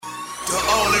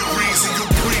only reason you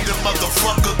breathe a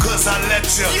motherfucker, cause I let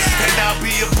you. And I'll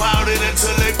be about it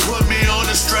until they put me on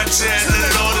a stretcher. And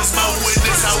the Lord is my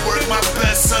witness, I work my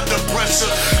best under pressure,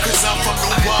 cause I'm from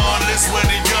New Orleans where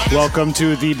the young. Welcome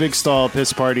to the Big Stall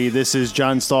Piss Party. This is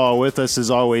John Stahl. With us, as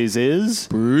always, is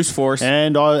Bruce Force.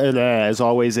 And as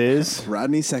always is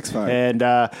Rodney Sexfire. And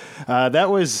that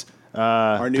was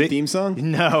our new theme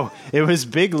song? No, it was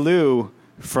Big Lou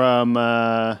from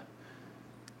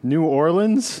New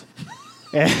Orleans.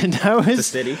 And I was the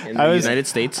city in the United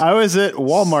States. I was at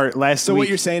Walmart last So week. what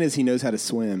you're saying is he knows how to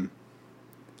swim.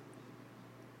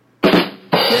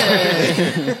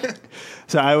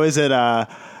 So I was at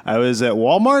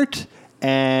Walmart,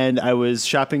 and I was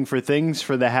shopping for things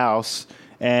for the house,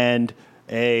 and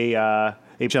a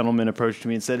gentleman approached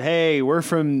me and said, "Hey, we're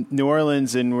from New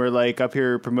Orleans, and we're like up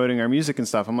here promoting our music and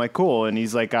stuff." I'm like, "Cool," and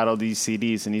he's like got all these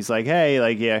CDs, and he's like, "Hey,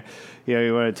 like, yeah, you know,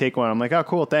 you want to take one?" I'm like, "Oh,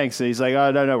 cool, thanks." And he's like,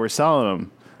 "Oh, no, we're selling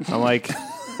them." I'm like,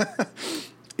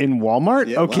 "In Walmart?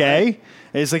 Yeah, okay." why?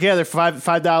 And he's like, "Yeah, they're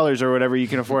 $5 or whatever you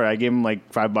can afford." I gave him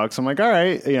like $5. I'm like, "All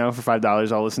right, you know, for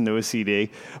 $5, I'll listen to a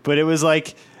CD." But it was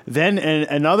like, then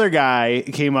another guy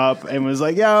came up and was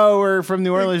like, "Yo, we're from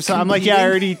New Orleans." I'm like, "Yeah, I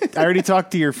already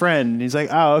talked to your friend." And he's like,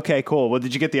 "Oh, okay, cool. Well,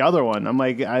 did you get the other one?" I'm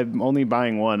like, "I'm only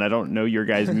buying one. I don't know your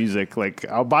guys' music. Like,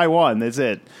 I'll buy one. That's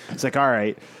it." It's like, "All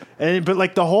right." But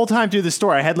like the whole time through the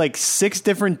store, I had like 6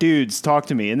 different dudes talk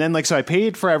to me, and then like so I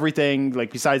paid for everything,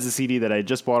 like besides the CD that I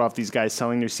just bought off these guys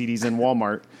selling their CDs in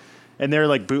Walmart, and they're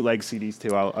like bootleg CDs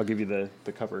too. I'll give you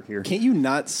the cover here. Can't you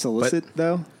not solicit,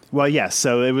 though? Well, yes.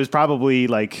 So it was probably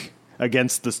like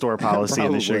against the store policy,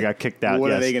 and they should have got kicked out. Well,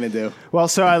 what yes. are they going to do? Well,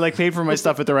 so I like paid for my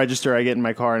stuff at the register. I get in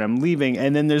my car and I'm leaving,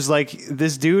 and then there's like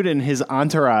this dude and his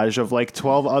entourage of like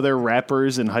 12 other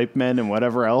rappers and hype men and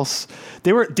whatever else.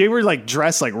 They were like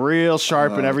dressed like real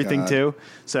sharp and everything God. too.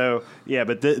 So yeah,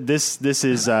 but this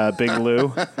is Big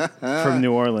Lou from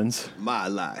New Orleans. My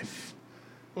life.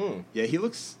 Yeah, he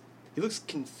looks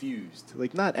confused.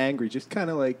 Like, not angry, just kind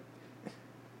of like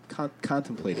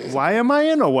contemplating. Why am I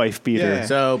in a wife beater? Yeah.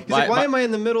 So, He's like, why am I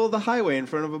in the middle of the highway in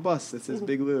front of a bus that says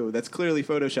Big Lou? That's clearly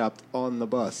photoshopped on the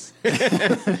bus.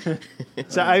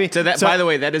 So I mean, by the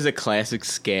way, that is a classic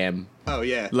scam. Oh,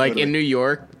 yeah. Like totally. in New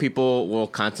York, people will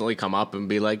constantly come up and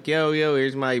be like, yo,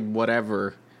 here's my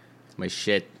whatever, my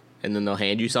shit. And then they'll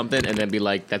hand you something and then be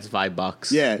like, that's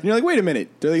 $5. Yeah. And you're like, wait a minute.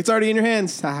 They're like, it's already in your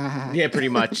hands. Yeah, pretty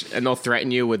much. And they'll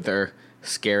threaten you with their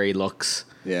scary looks.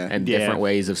 Yeah. And Yeah. different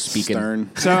ways of speaking.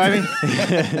 Stern. So I mean,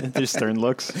 there's stern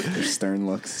looks. Their stern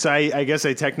looks. So I guess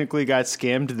I technically got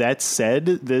scammed. That said,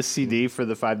 this CD for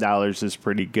the $5 is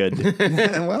pretty good.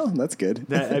 Well, that's good.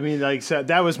 I mean, like, so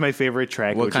that was my favorite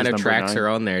track. What which kind is of number tracks 9. are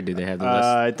on there? Do they have the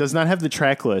list? It does not have the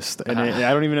track list, and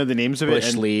I don't even know the names of it.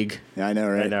 Bush and- League. Yeah, I know,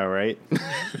 right? I know, right?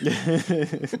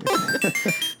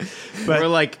 We're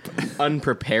like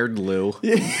unprepared Lou.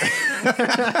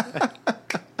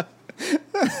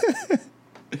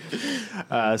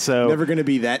 So Never going to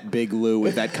be that Big Lou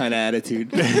with that kind of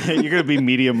attitude. you're gonna be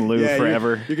medium Lou Yeah,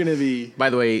 forever. You're going to be... By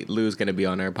the way, Lou's going to be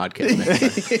on our podcast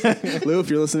next time. Lou, if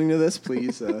you're listening to this,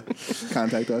 please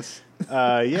contact us.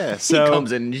 Yeah. He So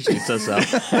comes in and shoots us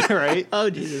up. right. Oh,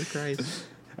 Jesus Christ.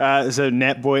 So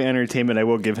Natboy Entertainment, I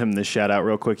will give him the shout out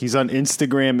real quick. He's on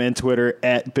Instagram and Twitter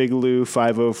at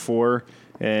BigLou504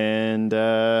 and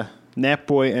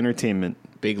Natboy Entertainment.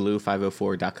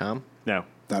 BigLou504.com. No.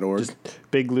 .org.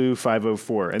 Big Lou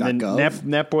 504, and then .gov?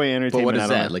 Natboy Entertainment. But what is I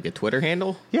don't that? know. Like a Twitter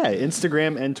handle? Yeah,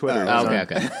 Instagram and Twitter. Oh, Oh,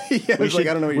 okay. Yeah, I was like,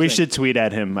 I don't know what you're we saying. should tweet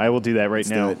at him. I will do that right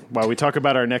do now it. while we talk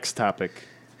about our next topic.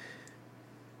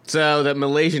 So the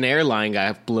Malaysian airline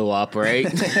guy blew up, right?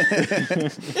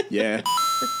 Yeah.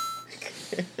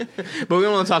 But we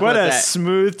don't want to talk What about a that.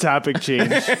 smooth topic change.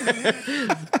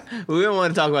 We don't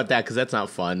want to talk about that because that's not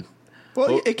fun.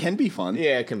 Well, it can be fun.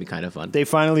 Yeah, it can be kind of fun. They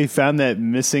finally found that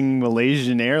missing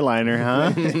Malaysian airliner,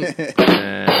 huh?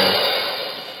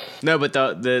 No, but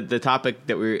the topic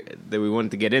that we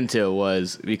wanted to get into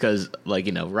was because, like,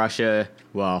 you know, Russia,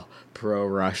 well,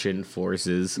 pro-Russian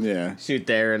forces Yeah. shoot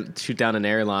down an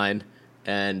airline,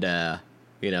 and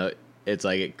you know, it's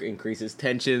like it increases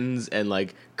tensions and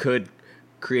like could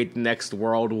create the next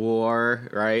world war,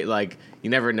 right? Like, you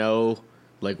never know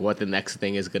like what the next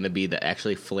thing is going to be that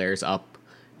actually flares up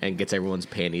and gets everyone's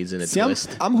panties in a See,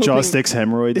 twist. I'm hoping Jaw sticks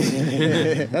hemorrhoids.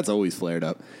 that's always flared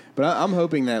up. But I'm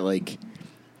hoping that like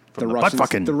the butt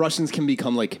fucking. the Russians can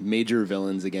become like major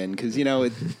villains again because you know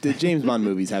the James Bond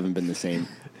movies haven't been the same.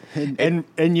 And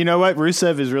you know what?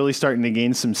 Rusev is really starting to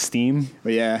gain some steam.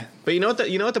 But yeah, But you know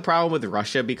what the problem with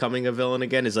Russia becoming a villain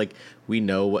again is, like, we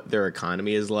know what their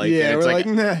economy is like. Yeah, and it's we're like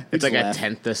like, nah, it's like laugh. a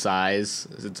tenth the size.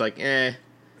 It's like,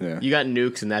 Yeah. You got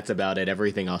nukes, and that's about it.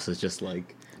 Everything else is just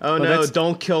like, oh no, that's-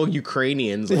 don't kill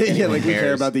Ukrainians. Like, Yeah, anyone like we care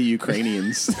cares. about the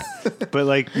Ukrainians. But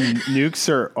like nukes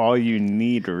are all you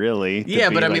need, really. to Yeah,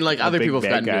 be, but I mean, like a other big people have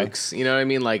got bad guy. nukes. You know what I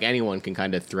mean? Like anyone can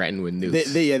kind of threaten with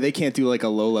nukes. they can't do like a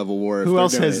low level war. if Who they're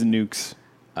else doing has it. nukes?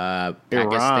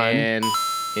 Pakistan,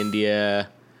 India,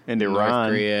 And North Iran,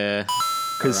 Korea,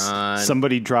 because Iran,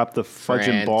 somebody dropped the fudging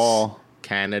France, ball.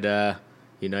 Canada,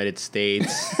 United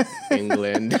States,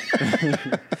 England.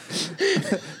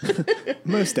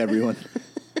 Most everyone.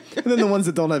 And then the ones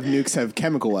that don't have nukes have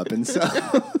chemical weapons.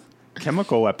 So.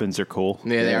 Chemical weapons are cool.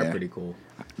 Yeah, they are Yeah. pretty cool.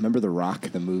 Remember The Rock,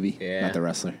 the movie? Yeah. Not the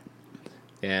wrestler.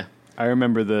 Yeah. I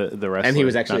remember the wrestler. And he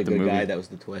was actually a not the good movie. guy. That was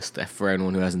the twist. For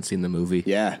anyone who hasn't seen the movie.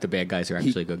 Yeah. The bad guys are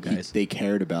actually good guys. They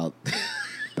cared about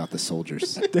the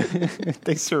soldiers.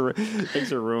 Thanks for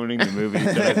ruining the movie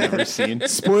that I've never seen.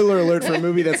 Spoiler alert for a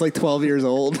movie that's like 12 years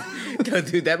old. No,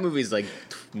 dude, that movie's like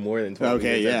more than 12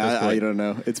 Okay, years at this yeah, I point. don't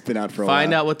know. It's been out for a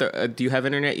Find while. out what the... do you have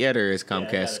internet yet, or is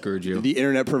Comcast screwed you? The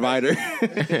internet provider.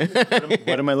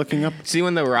 What am I looking up? See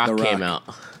when The Rock The came Rock.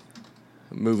 out.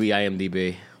 Movie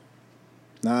IMDb.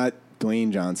 Not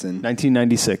Dwayne Johnson.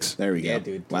 1996. There we go. Yeah,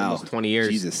 dude. Wow. Almost 20 years.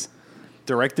 Jesus.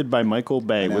 Directed by Michael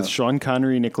Bay know. with Sean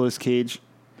Connery, Nicolas Cage,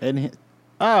 and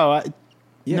Yeah.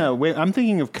 no, wait, I'm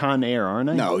thinking of Con Air, aren't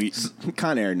I? No,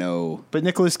 Con Air, no. but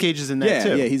Nicolas Cage is in that Yeah,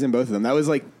 too. yeah, he's in both of them. That was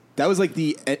like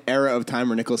the era of time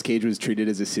where Nicolas Cage was treated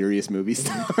as a serious movie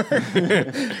star.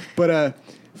 But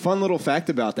fun little fact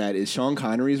about that is Sean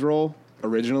Connery's role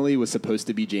originally was supposed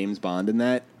to be James Bond in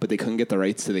that, but they couldn't get the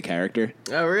rights to the character.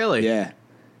 Oh, really? Yeah.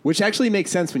 Which actually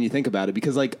makes sense when you think about it,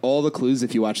 because like all the clues,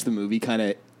 if you watch the movie, kind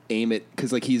of aim at,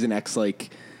 because like he's an ex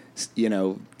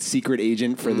secret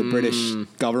agent for the British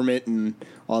government and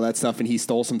all that stuff, and he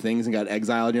stole some things and got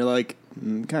exiled. And you're like,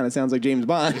 kind of sounds like James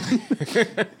Bond.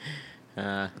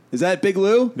 Is that Big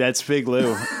Lou? That's Big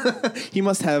Lou. He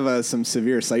must have some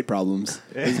severe sight problems.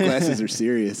 His glasses are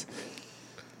serious.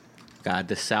 God,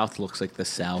 the South looks like the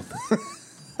South.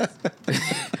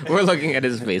 We're looking at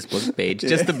his Facebook page.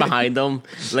 Just the behind him,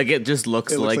 like it just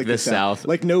looks, It looks like the South.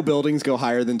 Like no buildings go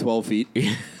higher than 12 feet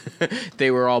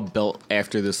They were all built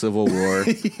after the Civil War.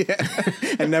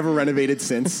 and never renovated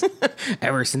since.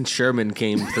 Ever since Sherman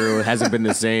came through, it hasn't been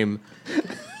the same.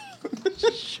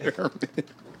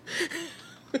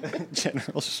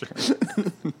 General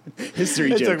Sherman.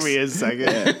 History It jokes. took me a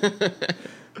second.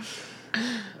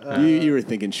 You were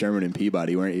thinking Sherman and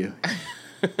Peabody, weren't you?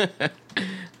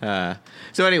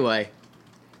 So anyway,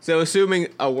 assuming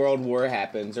a world war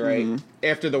happens, right? Mm-hmm.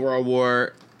 After the World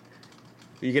War,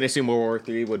 you can assume World War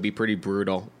III would be pretty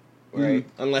brutal, right?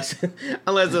 Unless it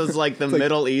was like the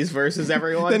Middle East versus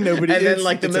everyone, Then nobody- and then it's-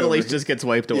 like the it's Middle over. East just gets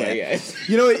wiped away. Yeah. Yeah.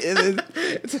 You know,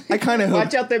 I kind of hope.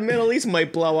 Watch out, the Middle East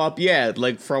might blow up. Yeah,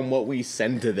 like from what we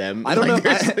send to them. I don't Like, know.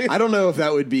 there's- I don't know if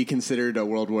that would be considered a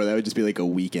world war. That would just be like a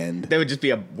weekend. That would just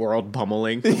be a world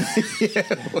pummeling.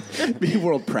 Be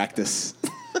world practice.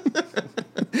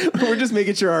 We're just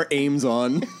making sure our aim's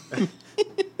on.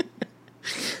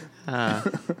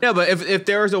 No, but if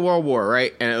there was a world war,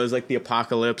 right, and it was like the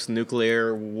apocalypse,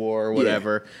 nuclear war,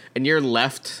 whatever, and you're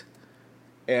left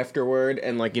afterward,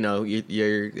 and like you're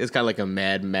it's kind of like a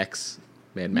Mad Max.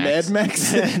 Mad Max.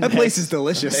 That place is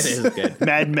delicious. It is good.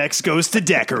 Mad Max goes to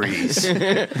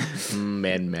daiquiris.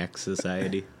 Mad Max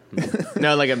Society.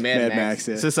 No, like a Mad Mad Max, Max,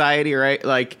 yeah. Society, right?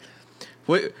 Like,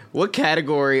 what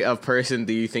category of person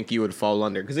do you think you would fall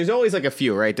under? Because there's always like a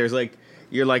few, right? There's like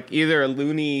you're like either a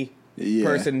loony Yeah.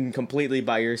 person completely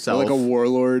by yourself, Like a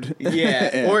warlord.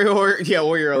 yeah, or you're Or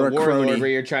a a warlord crony. where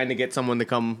you're trying to get someone to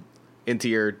come into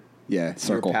your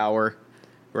Circle. power.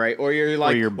 Right, or you're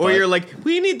like, your or butt. you're like,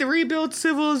 we need to rebuild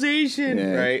civilization,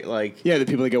 Yeah. right? Like, Yeah, the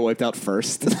people that get wiped out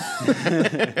first.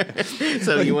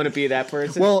 so you want to be that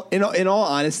person? Well, in all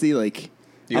honesty, like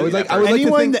You I would do like that I would like to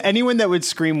anyone, think anyone that would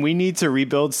scream, "We need to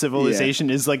rebuild civilization,"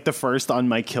 is like the first on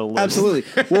my kill list.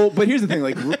 absolutely. Well, but here's the thing,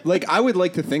 like I would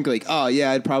like to think like, oh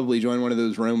yeah, I'd probably join one of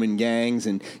those Roman gangs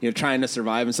and trying to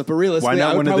survive and stuff. But realistically, Why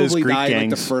not I would one of those probably Greek die in, like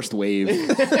the gangs? first wave.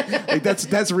 Like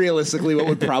that's realistically what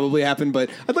would probably happen. But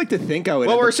I'd like to think I would.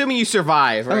 well, end we're up- assuming you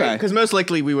survive, right? Okay. Because most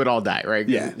likely we would all die, right?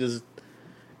 'Cause Yeah. just-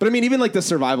 but I mean, even like the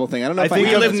survival thing, I don't know if I think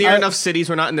we have live this- near I- enough cities.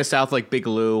 We're not in the South like Big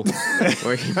Lou,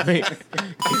 where you might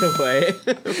get away.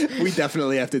 We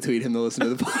definitely have to tweet him to listen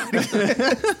to the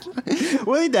podcast.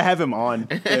 We need to have him on.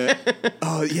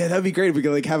 Oh yeah, that'd be great if we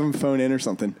could like have him phone in or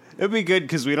something. It'd be good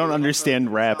because we don't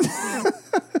understand rap.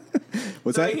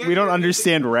 What's that? We don't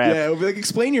understand rap. Yeah, it would be like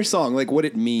explain your song, like what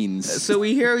it means. So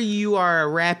we hear you are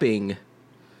rapping.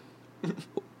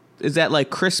 Is that like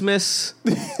Christmas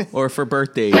or for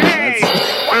birthdays? Hey,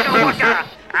 waka waka,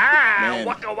 ah, Man.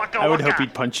 waka waka. I would hope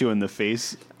he'd punch you in the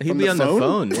face. He'd From be the on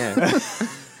phone? the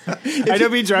phone, yeah. I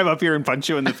hope he'd drive up here and punch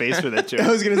you in the face for that joke.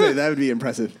 I was gonna say that would be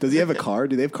impressive. Does he have a car?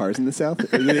 Do they have cars in the South?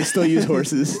 Or do they still use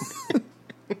horses?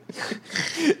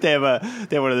 They have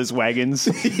one of those wagons.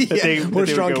 Yeah,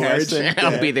 horse-drawn carriage.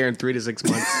 I'll be there in 3 to 6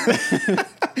 months.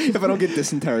 If I don't get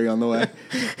dysentery on the way.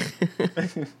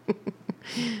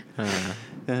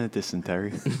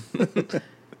 Dysentery.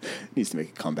 Needs to make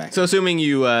a comeback. So assuming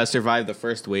you survive the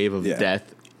first wave of Yeah.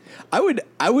 death, I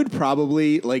would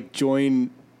probably like join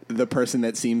the person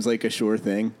that seems like a sure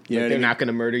thing. You know what I they're mean? not going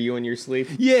to murder you in your sleep.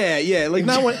 Yeah, like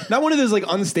not one of those like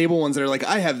unstable ones that are like,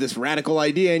 I have this radical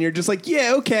idea, and you're just like,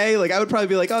 yeah, okay. Like I would probably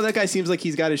be like, oh, that guy seems like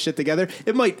he's got his shit together.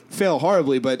 It might fail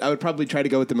horribly, but I would probably try to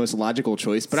go with the most logical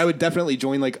choice. But I would definitely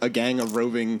join like a gang of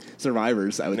roving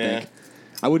survivors. I would think.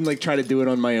 I wouldn't like try to do it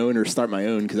on my own or start my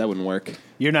own because that wouldn't work.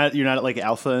 You're not like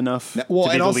alpha enough Well, to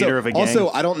be and the also, leader of a gang. also,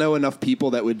 I don't know enough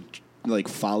people that would like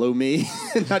follow me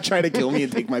and not try to kill me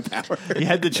and take my power. You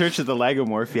had the Church of the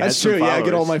Lagomorph. You That's had some true. Yeah, I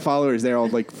get all followers. my followers there, all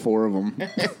like 4 of them.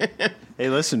 Hey,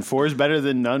 listen, 4 is better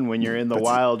than none when you're in the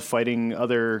wild fighting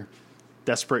other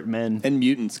desperate men. And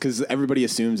mutants, because everybody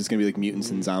assumes it's going to be like mutants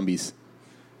and zombies.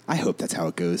 I hope that's how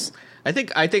it goes. I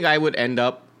think I would end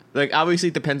up, like, obviously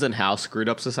it depends on how screwed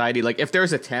up society. Like, if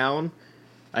there's a town,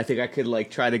 I think I could,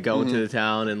 like, try to go into the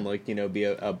town and, like, you know, be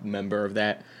a member of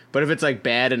that. But if it's, like,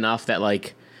 bad enough that,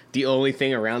 like, the only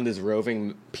thing around is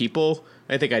roving people,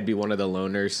 I think I'd be one of the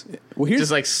loners. Well, here's-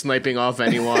 just, like, sniping off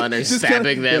anyone or Just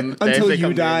stabbing kinda- them. yeah, until They you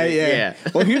come die. near me. Yeah.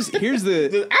 Well, here's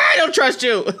the I don't trust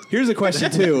you! here's a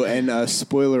question too, and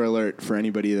spoiler alert for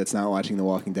anybody that's not watching The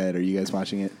Walking Dead. Are you guys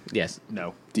watching it? Yes.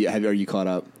 No. Are you caught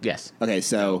up? Yes. Okay,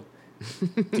 so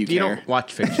do you You care? don't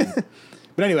watch fiction.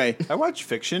 But anyway, I watch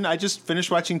fiction. I just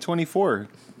finished watching 24.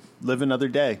 Live another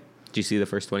day. Did you see the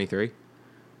first 23?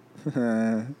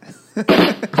 so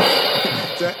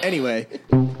anyway.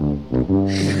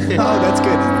 Oh, that's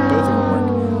good. Both of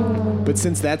them work. But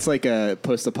since that's like a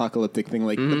post-apocalyptic thing,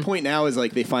 like the point now is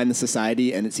like they find the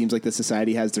society, and it seems like the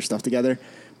society has their stuff together,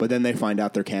 but then they find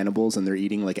out they're cannibals and they're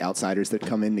eating like outsiders that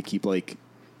come in to keep like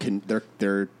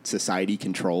their society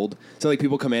controlled. So like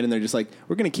people come in and they're just like,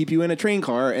 we're going to keep you in a train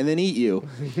car and then eat you.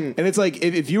 And it's like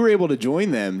if you were able to join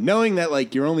them, knowing that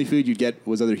like your only food you'd get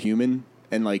was other human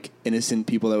and like innocent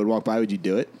people that would walk by, would you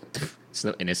do it? There's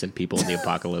no innocent people in the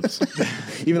apocalypse.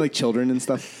 Even like children and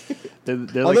stuff. They're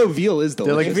Although like, veal is they're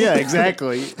delicious. like, yeah,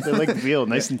 exactly. They're like veal,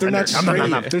 nice and They're tender.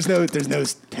 not straight. There's no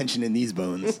tension in these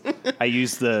bones. I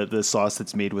use the sauce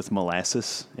that's made with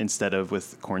molasses instead of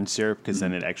with corn syrup because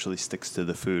then it actually sticks to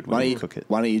the food when you cook it.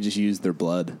 Why don't you just use their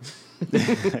blood?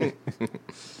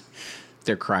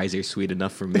 Their cries are sweet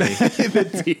enough for me.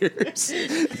 The tears.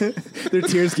 Their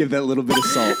tears give that little bit of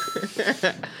salt.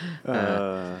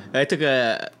 I took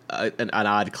an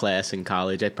odd class in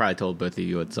college. I probably told both of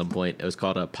you at some point. It was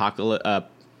called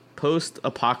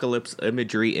Post-Apocalypse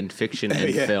Imagery in Fiction and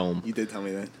Yeah, Film. You did tell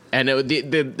me that. And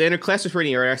the class was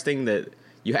pretty interesting that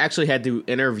you actually had to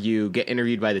get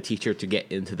interviewed by the teacher to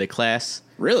get into the class.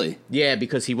 Really? Yeah,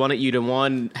 because he wanted you to,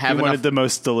 have He wanted enough... the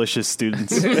most delicious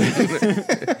students.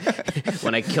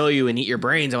 When I kill you and eat your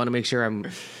brains, I want to make sure I'm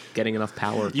getting enough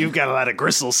power. You've got a lot of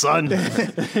gristle, son.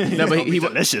 No, but he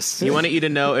delicious. He wanted you to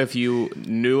know if you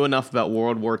knew enough about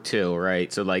World War II,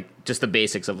 right? So, like, just the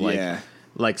basics of, like... Yeah.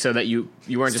 Like, so that you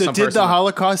weren't just So some did person... the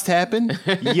Holocaust happen?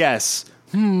 Yes.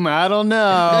 I don't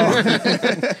know.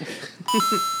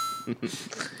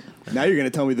 Now you're going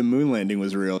to tell me the moon landing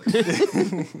was real.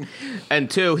 And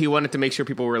 2, he wanted to make sure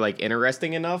people were, like,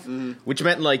 interesting enough, which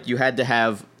meant, like, you had to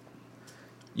have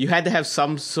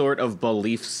some sort of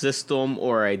belief system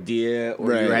or idea,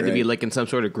 or you had to be, like, in some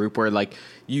sort of group where, like,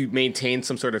 you maintain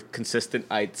some sort of consistent...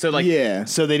 So, like... Yeah.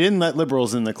 So they didn't let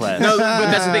liberals in the class. No,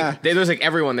 but that's the thing. There was, like,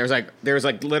 everyone. There was,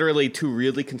 like, literally 2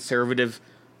 really conservative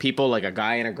people, like a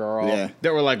guy and a girl,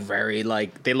 that were, like, very,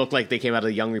 like... They looked like they came out of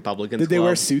the Young Republicans Did they Club.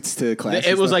 wear suits to class?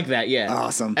 It was like that, yeah.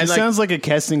 Awesome. And, It like, sounds like a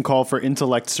casting call for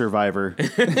Intellect Survivor.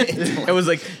 it was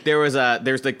like there's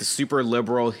like the super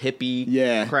liberal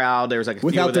hippie crowd. There was like a few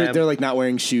Without of them. they're like not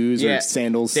wearing shoes or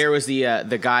sandals. There was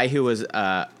the guy who was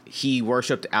he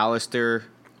worshipped Alistair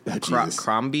Jesus.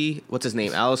 Crombie. What's his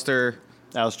name? Alistair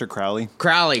Crowley.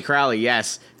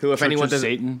 Yes. Who, if Church anyone of doesn't,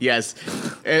 Satan? yes,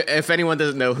 if anyone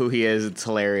doesn't know who he is, it's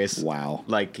hilarious. Wow.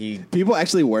 Like he. People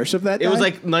actually worship that It was guy?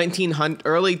 like 1900,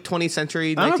 early 20th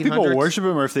century. I don't know if 1900s. people worship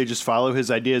him or if they just follow his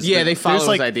ideas. Yeah, they follow There's, his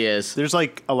like, ideas. There's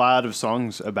like a lot of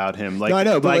songs about him. Like No, I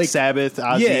know, but, Black like- Sabbath,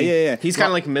 Ozzy. Yeah. He's kind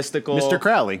of like mystical. Mr.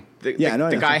 Crowley. Yeah, I know,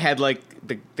 I The know. guy had like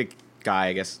the guy,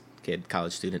 I guess, kid,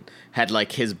 college student, had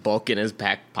like his book in his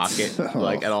back pocket,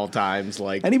 like at all times.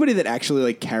 Like Anybody that actually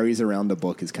like carries around a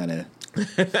book is kind of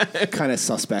kind of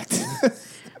suspect.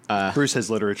 Bruce has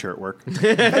literature at work.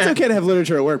 That's okay to have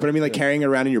literature at work, but I mean, like carrying it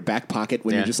around in your back pocket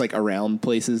when Yeah. you're just like around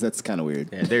places, that's kind of weird.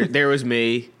 Yeah, there was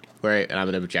me, right? And I'm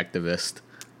an objectivist.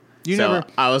 You So never.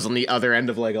 I was on the other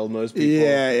end of like all most people.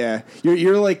 Yeah.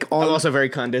 You're like on. I'm also very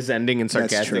condescending and true.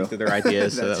 sarcastic to their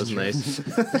ideas, so that was nice.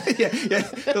 yeah.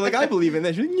 They're like, I believe in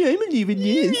that. You're like, yeah, I believe in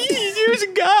this. There's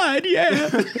a God, yeah.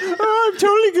 Oh, I'm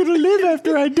totally gonna live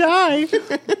after I die.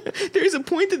 There's a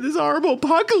point to this horrible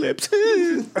apocalypse.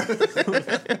 I'm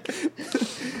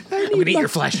gonna eat your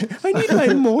flesh. I need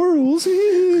my morals.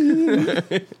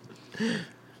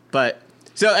 But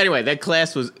so anyway, that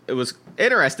class was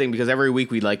interesting because every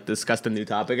week we like discussed a new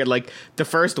topic, and like the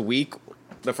first day,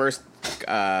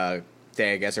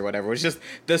 I guess, or whatever, was just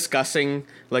discussing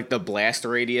like the blast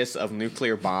radius of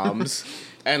nuclear bombs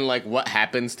and like what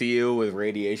happens to you with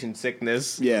radiation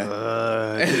sickness. Yeah.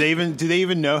 Do they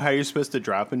even know how you're supposed to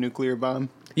drop a nuclear bomb?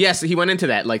 Yes, he went into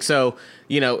that. Like, so,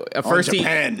 you know, at first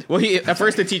Japan. at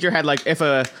first the teacher had like if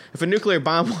a nuclear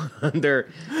bomb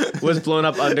was blown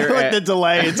up under Like the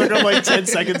delay, it took him like 10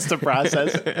 seconds to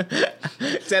process.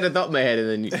 it's had a thought in my head,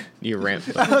 and then you ramp.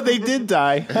 Oh, they did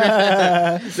die.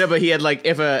 No, but he had like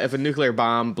if a nuclear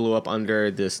bomb blew up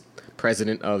under this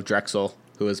president of Drexel,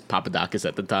 who was Papadakis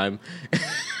at the time,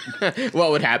 what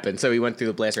would happen? So he went through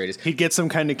the blast radius. He'd get some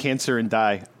kind of cancer and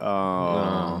die.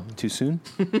 Oh, too soon?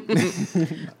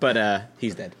 But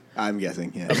he's dead. I'm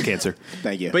guessing. Yeah. Cancer.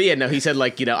 Thank you. But yeah, no, he said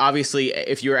like, you know, obviously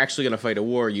if you were actually going to fight a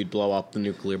war, you'd blow up the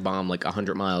nuclear bomb like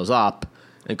 100 miles up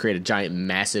and create a giant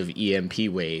massive EMP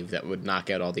wave that would knock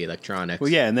out all the electronics.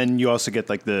 Well, yeah, and then you also get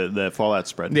like the fallout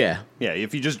spread. Yeah. Yeah,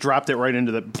 if you just dropped it right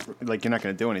into the, like, you're not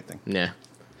going to do anything. Yeah.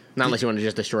 Not unless you want to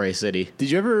just destroy a city.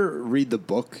 Did you ever read the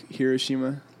book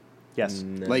Hiroshima? Yes.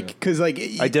 Like, because like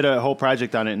I did a whole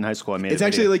project on it in high school. I made it's a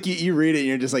actually video. like you read it and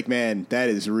you're just like, man, that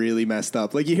is really messed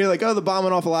up. Like you hear like, oh, the bomb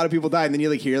went off, a lot of people died, and then you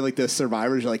like hear like the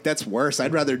survivors. You're like, that's worse.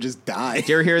 I'd rather just die. Did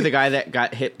you ever hear the guy that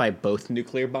got hit by both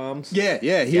nuclear bombs? Yeah. He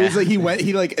Yeah. was like,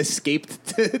 he like escaped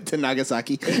to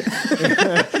Nagasaki.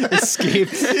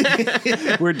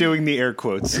 Escaped. We're doing the air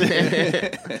quotes.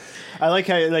 I like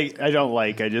how, like, I don't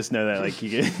like, I just know that, like, you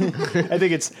get, I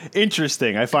think it's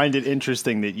interesting. I find it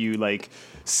interesting that you, like,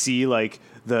 see, like,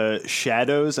 the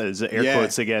shadows, as air Yeah.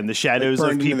 quotes again, the shadows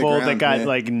Like of burned into the people that ground, got, yeah.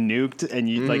 like, nuked, and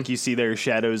you, like, you see their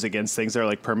shadows against things that are,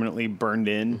 like, permanently burned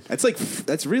in. That's like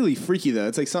that's really freaky though.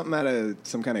 It's like something out of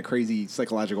some kind of crazy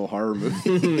psychological horror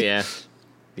movie. Yeah.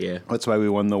 Yeah. That's why we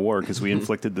won the war, because we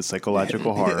inflicted the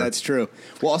psychological horror. That's true.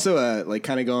 Well, also, like,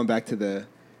 kind of going back to the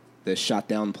shot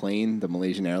down plane, the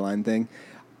Malaysian airline thing.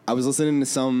 I was listening to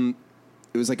some.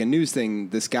 It was like a news thing.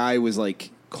 This guy was like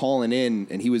calling in,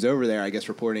 and he was over there, I guess,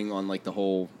 reporting on like the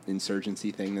whole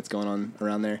insurgency thing that's going on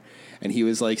around there. And he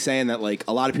was like saying that like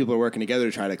a lot of people are working together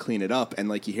to try to clean it up. And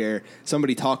like you hear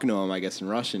somebody talking to him, I guess in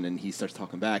Russian, and he starts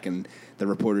talking back, and the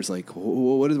reporter's like,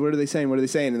 what are they saying? What are they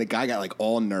saying? And the guy got like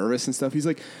all nervous and stuff. He's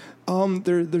like,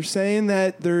 they're saying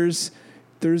that there's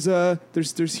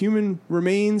human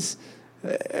remains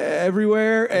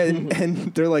everywhere, and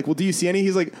they're like, well, do you see any?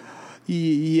 He's like,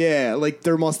 yeah, like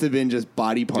there must have been just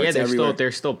body parts Yeah, everywhere.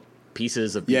 there's still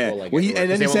pieces of people. Yeah. Like, Well, everywhere, 'cause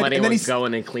and then they he won't said- let and then anyone he's- go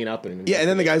in and clean up. And Yeah, and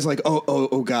then the guy's like,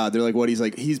 oh God. They're like, what? He's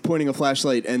like, he's pointing a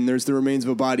flashlight, and there's the remains of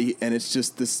a body, and it's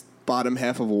just this bottom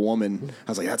half of a woman.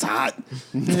 I was like, that's hot.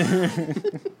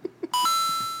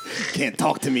 Can't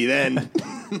talk to me then.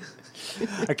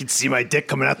 I could see my dick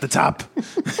coming out the top.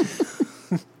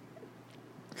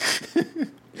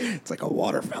 It's like a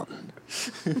water fountain.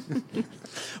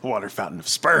 A water fountain of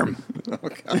sperm.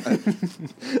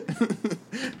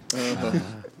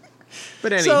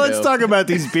 But anyway, So let's talk about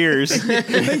these beers.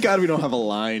 Thank God we don't have a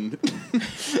line.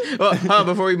 Well, hold on,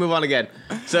 before we move on again.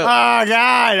 So Oh, God.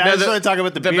 I no, just want to talk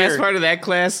about the beer. best part of that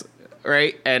class,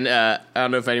 right? And I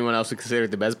don't know if anyone else would consider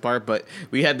it the best part, but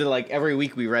we had to like every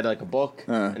week we read like a book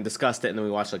and discussed it, and then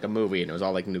we watched like a movie, and it was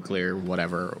all like nuclear,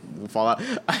 whatever, Fallout.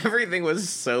 Everything was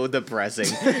so depressing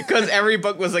because every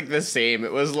book was like the same.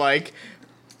 It was like.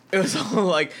 It was all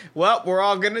like, well, we're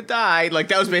all gonna die. Like,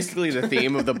 that was basically the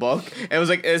theme of the book. And it was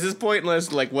like, is this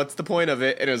pointless? Like, what's the point of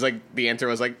it? And it was like, the answer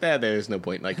was like, there's no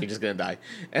point. Like, you're just gonna die.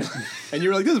 And And you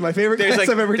were like, this is my favorite there's class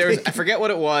like, I've ever there's, taken. I forget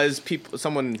what it was. People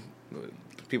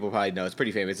probably know. It's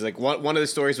pretty famous. It's like, one of the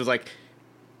stories was like,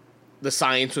 the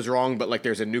science was wrong, but like,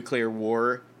 there's a nuclear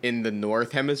war in the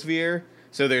North Hemisphere.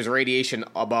 So there's radiation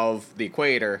above the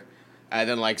equator. And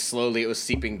then, like, slowly it was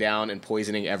seeping down and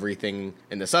poisoning everything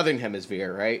in the southern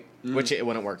hemisphere, right? Which it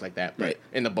wouldn't work like that. But Right.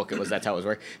 in the book, that's how it was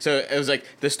working. So it was, like,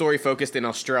 the story focused in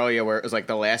Australia where it was, like,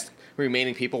 the last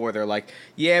remaining people where they're like,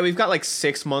 yeah, we've got, like,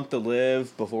 6 months to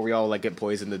live before we all, like, get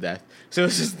poisoned to death. So it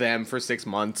was just them for 6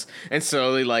 months. And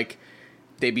slowly, like,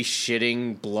 they'd be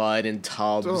shitting blood in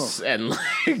tubs and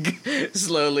like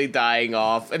slowly dying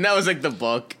off, and that was like the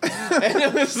book, and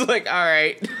it was like, all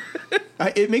right.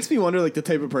 It makes me wonder, like, the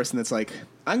type of person that's like,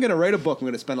 I'm going to write a book. I'm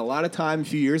going to spend a lot of time, a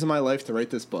few years of my life to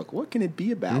write this book. What can it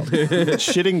be about?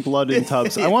 Shitting blood in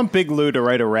tubs. I want Big Lou to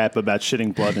write a rap about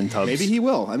shitting blood in tubs. Maybe he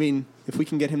will. I mean, if we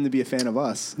can get him to be a fan of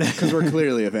us, because we're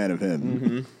clearly a fan of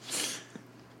him.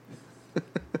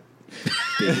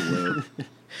 Big Lou.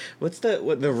 What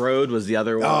the Road was the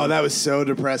other one. Oh, that was so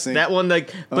depressing. That one,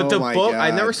 like, but Oh the my book, I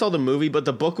God. never saw the movie, but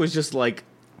the book was just like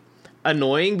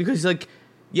annoying because, like,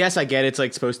 yes, I get it's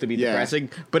like supposed to be Yeah. depressing,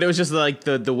 but it was just like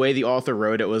the way the author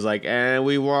wrote it was like, and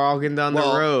we walking down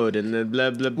Well- the road and then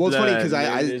blah blah blah. Well, it's funny because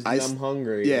and I I'm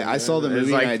hungry. Yeah, I saw the It's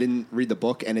movie like, and I didn't read the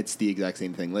book, and it's the exact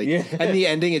same thing. Like, Yeah. and the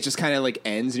ending, it just kind of like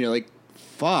ends, and you're like,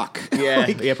 "Fuck." Yeah,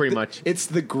 Like, yeah, pretty much. It's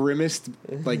the grimmest,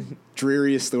 like,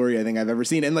 dreariest story I think I've ever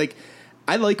seen. And like,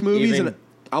 I like movies, Even and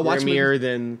I'll watch grimmier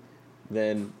movies.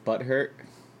 than Butthurt.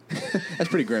 That's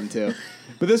pretty grim too.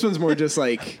 But this one's more just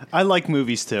like, I like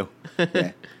movies too.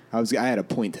 yeah. I had a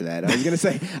point to that. I was gonna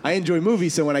say I enjoy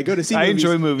movies, so when I go to see I movies,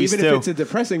 enjoy movies, even too. if it's a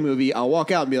depressing movie, I'll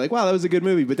walk out and be like, "Wow, that was a good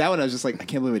movie." But that one, I was just like, "I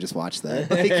can't believe I just watched that."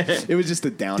 Like, it was just a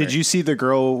downer. Did you see the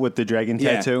girl with the dragon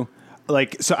Yeah. tattoo?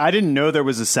 Like, so I didn't know there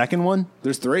was a second one.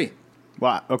 There's 3.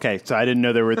 Wow. Okay, so I didn't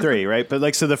know there were 3, right? But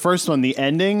like, so the first one, the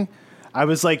ending, I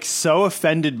was like so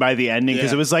offended by the ending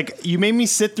because Yeah. it was like you made me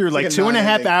sit through like like a 2.5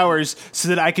 non-ending. hours so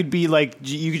that I could be like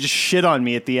you could just shit on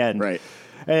me at the end, Right.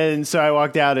 And so I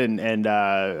walked out and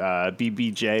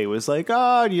BBJ was like,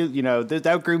 "Oh, you know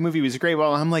that great movie was great."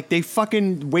 Well, I'm like, they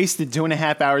fucking wasted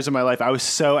 2.5 hours of my life. I was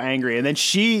so angry, and then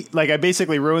she like I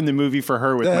basically ruined the movie for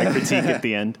her with my critique at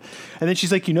the end. And then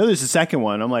she's like, "You know, there's a second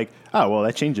one." I'm like, "Oh, well,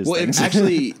 that changes Well, things."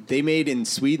 actually, they made in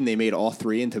Sweden. They made all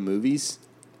 3 into movies,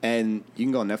 and you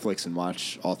can go on Netflix and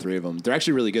watch all 3 of them. They're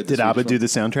actually really good. Did ABBA do the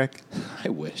soundtrack? I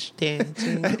wish.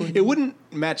 It wouldn't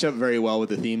match up very well with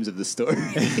the themes of the story.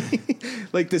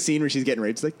 Like the scene where she's getting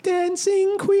raped. It's like,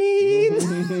 dancing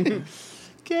queen.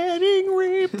 Getting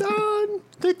raped on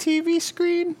the TV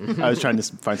screen. I was trying to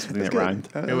find something that rhymed.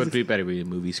 It would be better be a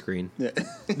movie screen. Well,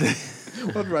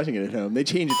 if you're watching it at home, they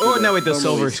changed it. Oh, for no, wait, the home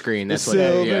silver release. screen. The That's what.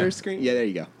 silver Yeah. screen. Yeah, there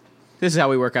you go. This is how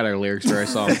we work out our lyrics for our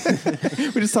song.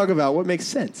 We just talk about what makes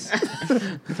sense.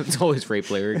 It's always rape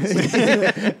lyrics.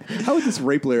 How would this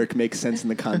rape lyric make sense in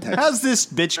the context? How's this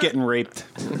bitch getting raped?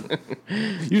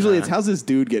 Usually it's how's this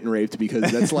dude getting raped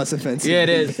because that's less offensive. Yeah, it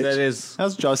than is. bitch. That is.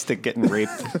 How's Joystick getting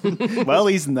raped? Well,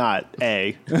 he's not.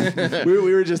 A. We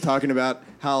were just talking about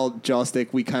how Jawstick,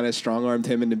 we kind of strong-armed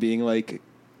him into being like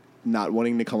not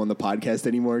wanting to come on the podcast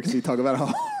anymore because we talk about how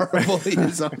horrible he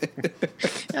is on it.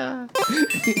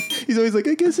 He's always like,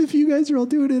 I guess if you guys are all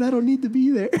doing it, I don't need to be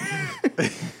there.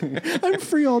 I'm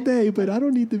free all day, but I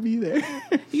don't need to be there.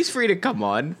 He's free to come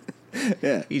on.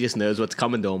 Yeah, He just knows what's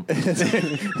coming to him.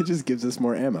 it just gives us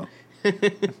more ammo.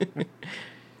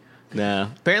 No.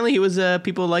 Apparently, he was.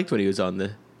 People liked when he was on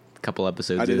the couple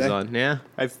episodes Oh, he did was they? on. Yeah.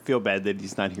 I feel bad that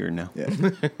he's not here now. Yeah,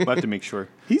 We'll have to make sure.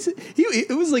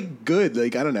 it was like good.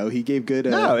 Like I don't know, he gave good.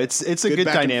 No, it's a good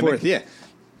back and dynamic. forth. Yeah,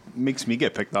 Makes me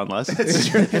get picked on less.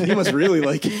 you must really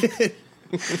like it.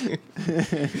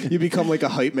 You become like a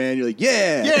hype man. You're like,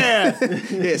 yeah,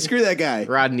 yeah, screw that guy.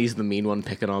 Rodney's the mean one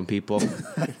picking on people.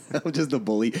 I'm just a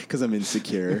bully because I'm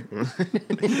insecure.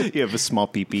 You have a small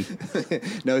pee-pee.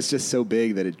 No, it's just so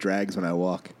big that it drags when I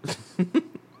walk.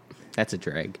 That's a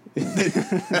drag.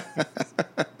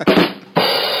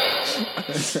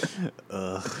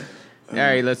 All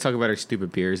right, let's talk about our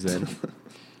stupid beers then.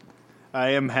 I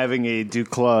am having a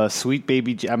Duclaw Sweet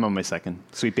Baby. I'm on my second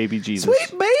Sweet Baby Jesus.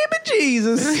 Sweet baby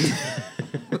Jesus.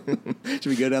 Should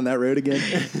we go down that road again?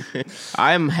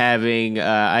 I'm having.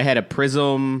 I had a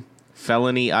Prism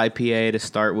Felony IPA to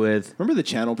start with. Remember the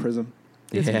Channel Prism?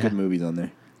 They had Yeah. some good movies on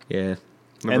there. Yeah,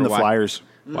 And the Flyers.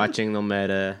 Watching them at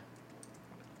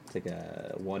it's like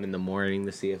 1 a.m.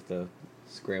 to see if the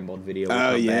scrambled video. Would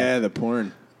Oh come yeah, back. the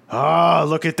porn. Oh,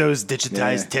 look at those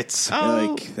digitized Yeah. tits. They're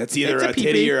Oh, like that's either it's a a titty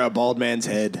pee-pee. or a bald man's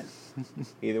head.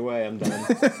 Either way, I'm done.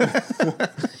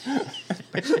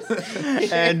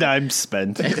 And I'm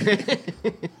spent.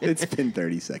 It's been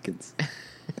 30 seconds.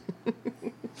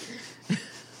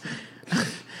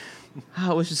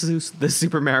 Oh, it was just the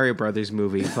Super Mario Brothers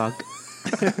movie. Fuck.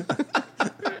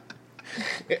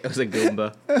 It was a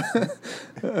Goomba.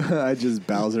 I just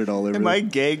Bowsered all over. Am I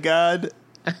gay, God?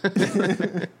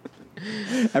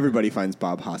 Everybody finds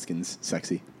Bob Hoskins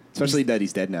sexy, especially that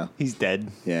he's dead now. He's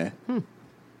dead. Yeah,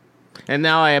 And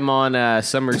now I am on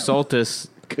Summer Solstice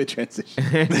good transition.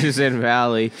 Anderson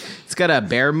Valley. It's got a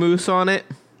bear moose on it.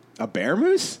 A bear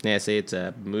moose? Yeah, see, it's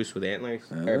a moose with antlers.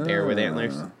 Or a bear with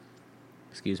antlers.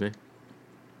 Excuse me.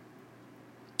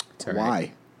 all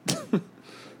right. Why?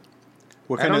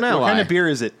 What I kind don't of know what kind why. of beer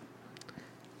is it?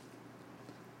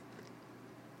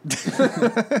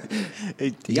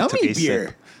 He took Yummy a beer.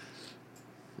 sip.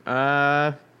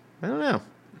 I don't know.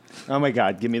 Oh my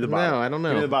God! Give me the bottle. No, I don't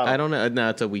Give me know. the bottle. I don't know. No,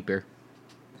 it's a wheat beer.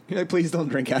 You're like, please don't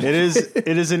drink out of It is.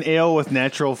 It is an ale with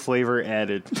natural flavor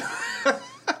added.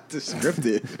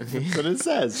 descriptive. That's what it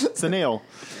says. It's an ale.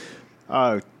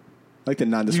 Like the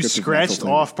You nondescriptive. scratched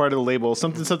natural off part of the label.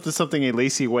 Something. A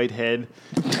lacy white head.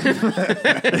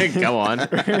 Go on.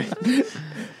 flavor.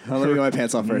 Let me get my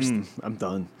pants off first. I'm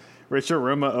done. Rich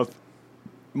aroma of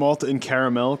malt and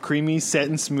caramel, creamy,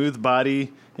 satin smooth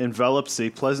body, envelops a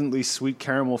pleasantly sweet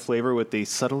caramel flavor with a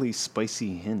subtly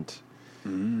spicy hint.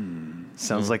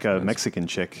 Sounds like a Mexican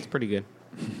chick. Pretty good.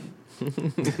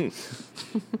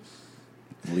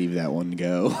 Leave that one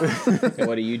go. And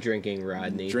what are you drinking,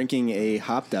 Rodney? Drinking a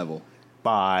Hop Devil.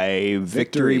 By Victory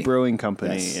Victory. Brewing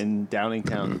Company Yes. in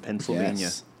Downingtown, Pennsylvania.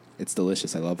 Yes. It's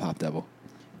delicious. I love Hop Devil.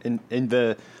 And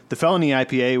the Felony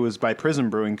IPA was by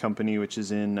Prism Brewing Company, which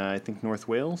is in I think North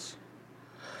Wales,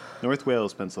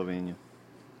 Pennsylvania,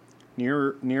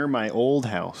 near my old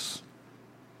house.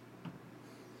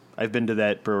 I've been to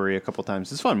that brewery a couple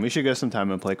times. It's fun. We should go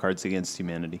sometime and play Cards Against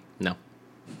Humanity. No.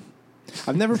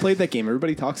 I've never played that game.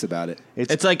 Everybody talks about it.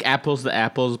 It's like apples to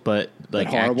apples, but like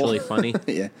horrible. actually funny.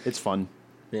 Yeah. it's fun.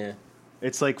 Yeah.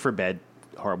 It's like for bad,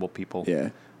 horrible people. Yeah.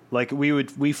 Like we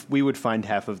would find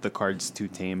half of the cards too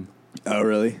tame. Oh,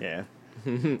 really? Yeah.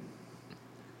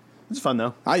 It's fun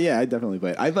though. Yeah, I definitely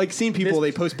play it. I've like seen people,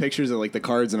 they post pictures of like the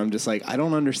cards, and I'm just like, I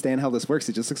don't understand how this works.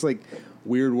 It just looks like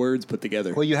weird words put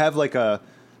together. Well, you have like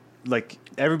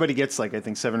everybody gets like I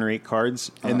think 7 or 8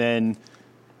 cards, and then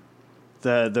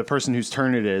the person whose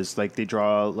turn it is, like they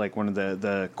draw like one of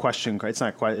the question cards.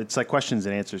 It's like questions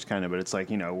and answers kind of, but it's like,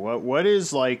 you know, what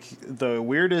is like the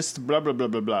weirdest blah blah blah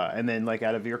blah blah, and then like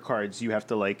out of your cards you have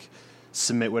to like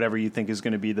submit whatever you think is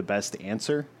going to be the best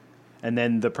answer. And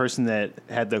then the person that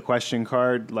had the question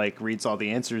card like reads all the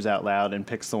answers out loud and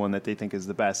picks the one that they think is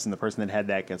the best, and the person that had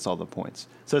that gets all the points.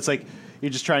 So it's like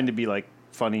you're just trying to be like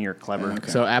funny or clever.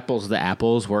 Okay. So apples to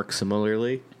apples work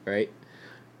similarly, right?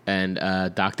 And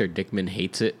Dr. Dickman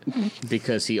hates it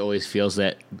because he always feels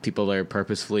that people are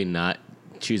purposefully not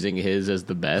choosing his as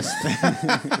the best,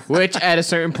 which at a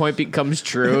certain point becomes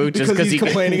true just because he's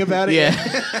complaining about it.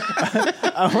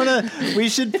 Yeah. We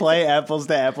should play apples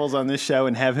to apples on this show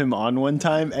and have him on one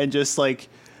time, and just like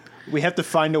we have to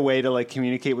find a way to like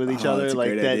communicate with each other that's a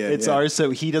like great that idea, it's yeah. ours, so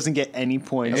he doesn't get any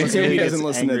points. Let's see if he gets doesn't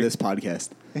listen angry. to this podcast.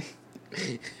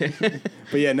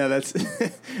 But yeah, no,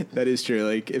 that is true.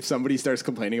 Like if somebody starts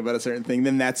complaining about a certain thing,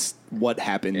 then that's what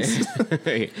happens.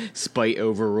 Spite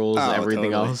overrules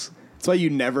everything totally. else. That's why you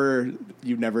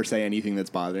never say anything that's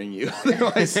bothering you.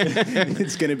 Otherwise,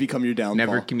 it's going to become your downfall.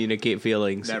 Never communicate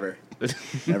feelings. Never.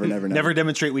 Never. Never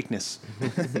demonstrate weakness.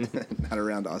 Not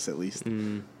around us, at least.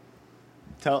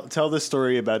 Tell the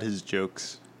story about his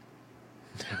jokes.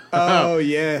 Oh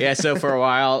yeah. Yeah, so for a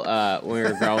while, when we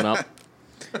were growing up,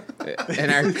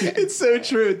 and It's so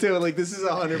true too. Like this is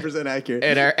 100% accurate.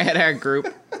 at our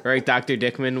group, right? Dr.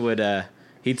 Dickman would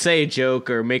he'd say a joke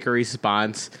or make a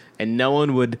response, and no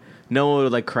one would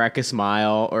like crack a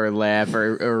smile or laugh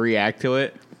or react to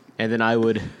it, and then I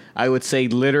would say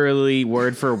literally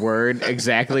word for word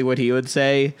exactly what he would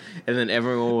say, and then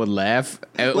everyone would laugh.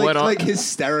 And it went on, like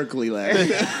hysterically laugh.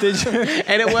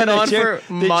 and it went on for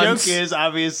months. The joke is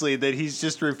obviously that he's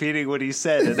just repeating what he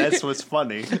said, and that's what's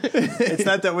funny. It's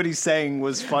not that what he's saying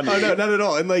was funny. Oh no, not at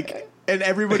all. And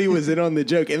everybody was in on the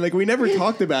joke, and like we never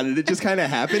talked about it. It just kind of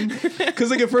happened.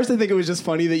 Because like at first I think it was just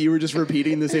funny that you were just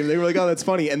repeating the same. They were like, "Oh, that's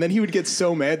funny," and then he would get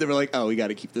so mad that we're like, "Oh, we got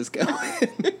to keep this going."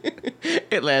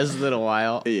 It lasted a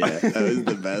while. Yeah, that was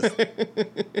the best.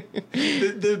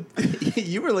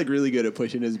 You were like really good at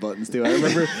pushing his buttons too. I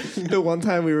remember the one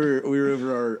time we were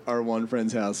over our one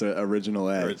friend's house, Original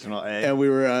A, and we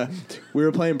were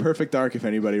playing Perfect Dark, if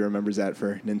anybody remembers that,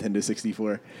 for Nintendo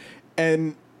 64,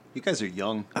 and. You guys are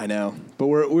young. I know, but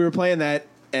we were playing that,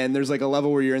 and there's like a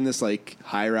level where you're in this like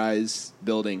high-rise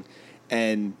building,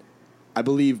 and I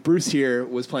believe Bruce here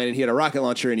was playing, and he had a rocket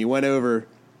launcher, and he went over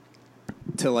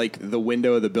to like the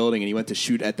window of the building, and he went to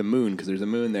shoot at the moon because there's a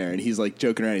moon there, and he's like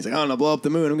joking around. He's like, "Oh, I'm gonna blow up the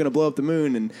moon. I'm gonna blow up the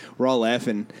moon," and we're all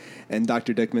laughing, and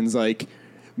Dr. Dickman's like,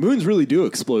 "Moons really do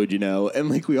explode, you know." And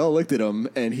like we all looked at him,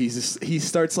 and he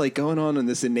starts like going on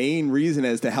this inane reason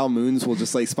as to how moons will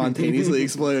just like spontaneously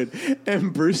explode.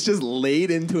 And Bruce just laid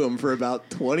into him for about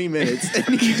 20 minutes,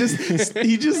 and he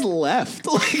just left.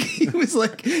 Like he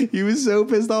was so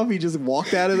pissed off, he just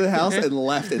walked out of the house and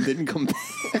left and didn't come back.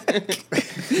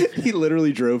 He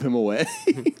literally drove him away.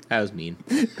 That was mean.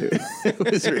 It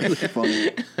was really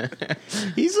funny.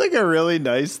 He's like a really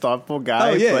nice, thoughtful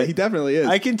guy. Oh yeah, but he definitely is.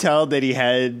 I can tell that he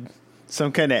had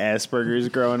some kind of Asperger's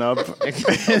growing up, and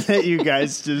that you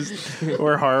guys just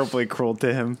were horribly cruel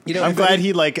to him. You know, I'm if glad any-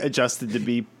 he like adjusted to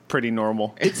be pretty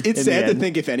normal. It's in the sad to end.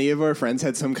 think if any of our friends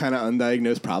had some kind of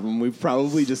undiagnosed problem, we've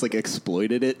probably just like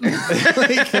exploited it,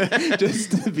 like,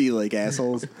 just to be like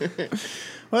assholes.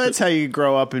 Well, that's how you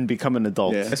grow up and become an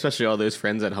adult. Yeah. Especially all those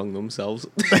friends that hung themselves.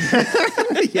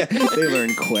 Yeah, they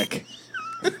learn quick.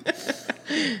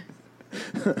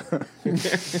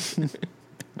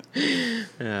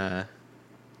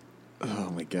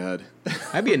 Oh my god,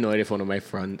 I'd be annoyed if one of my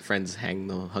friends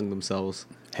hung themselves.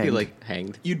 Be Hanged. like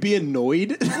hanged. you'd be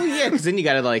annoyed. Yeah, because then you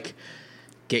gotta like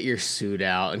get your suit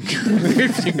out and go to your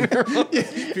funeral.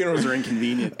 Funerals are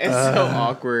inconvenient. It's so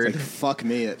awkward. Like, fuck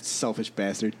me, that selfish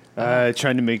bastard.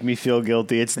 Trying to make me feel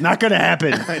guilty. It's not going to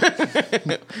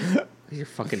happen. You're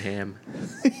fucking ham.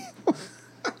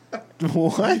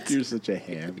 What? You're such a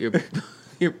ham.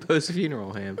 You're post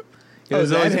funeral ham. It Oh, was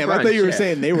that always ham. I brunch, thought you were yeah.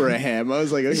 saying they were a ham. I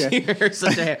was like, okay. You're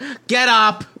such a ham. Get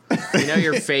up. You know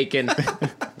you're faking.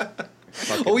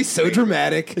 Oh, he's so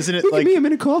dramatic. Isn't it Look like- at me, I'm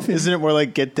in a coffin. Isn't it more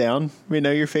like get down? We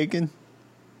know you're faking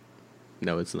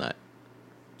No, it's not.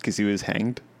 because he was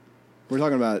hanged. We're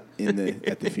talking about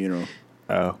at the funeral.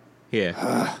 Oh.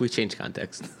 Yeah, we changed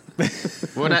context.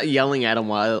 We're not yelling at him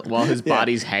while his Yeah.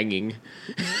 body's hanging.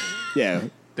 Yeah.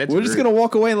 That's We're just rude. gonna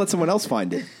walk away and let someone else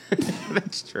find it.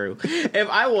 That's true. If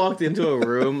I walked into a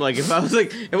room, like if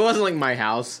it wasn't like my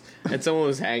house and someone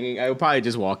was hanging, I would probably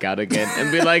just walk out again and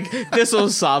be like, "This will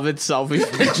solve itself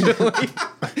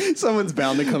eventually." Someone's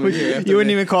bound to come in here. After You wouldn't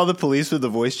me. even call the police with the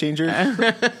voice changer?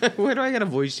 Where do I get a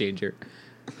voice changer?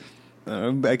 I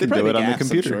can probably do it on make the apps, I'm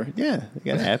computer. sure. Yeah, they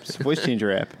got apps. Voice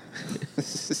changer app.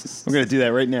 I'm going to do that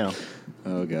right now.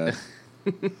 Oh god.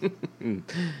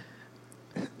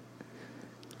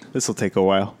 This will take a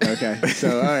while. Okay.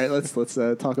 So all right, let's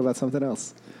talk about something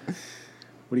else. What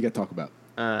do you got to talk about?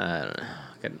 I don't know.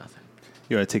 Got nothing.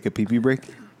 You want to take a pee-pee break?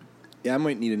 Yeah, I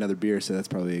might need another beer, so that's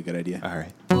probably a good idea. All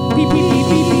right.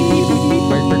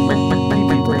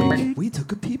 We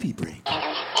took a pee-pee break.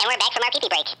 And we're back from our pee-pee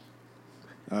break.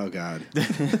 Oh god.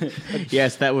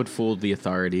 Yes, that would fool the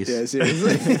authorities. Yeah,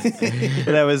 seriously.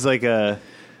 That was like a...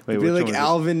 Wait, It'd be which like one was it?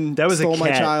 Alvin That was a stole my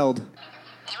cat. child. And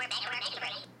we're back from our pee-pee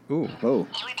break. Ooh. Oh.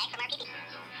 And we're back from our pee-pee.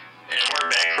 And we're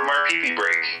back from our pee-pee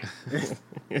break.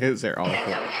 Is there awful?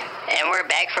 And we're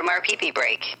back from our pee-pee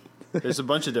break. There's a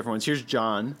bunch of different ones. Here's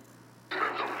John. And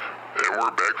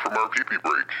we're back from our pee-pee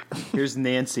break. Here's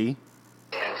Nancy.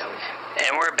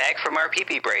 And we're back from our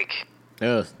pee-pee break.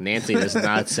 Oh, Nancy does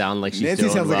not sound like she's Nancy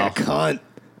doing sounds well. like a cunt.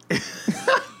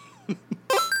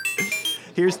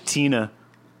 Here's Tina.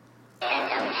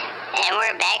 And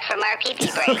we're back from our pee-pee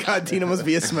Oh break. god, Tina must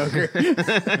be a smoker.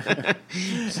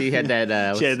 She had that.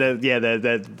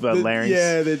 That larynx.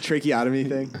 Yeah, the tracheotomy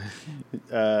thing.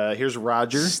 Here's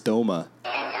Roger. Stoma.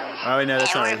 Oh, no,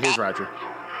 that's not right. Here's Roger.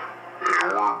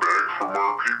 And we're back from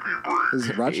our pee-pee break.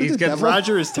 Is Roger He's the got devil?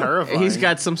 Roger is terrifying. He's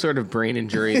got some sort of brain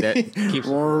injury that keeps Here's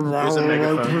a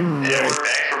megaphone. And we're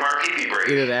back from our pee-pee break.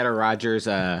 either that or Rogers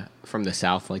from the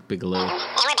South, like Bigelow. And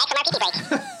we're back from our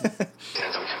pee-pee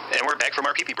break. And we're back from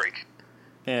our pee-pee break.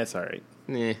 Yeah, it's all right.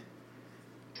 Eh.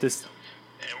 This...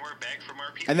 And we're back from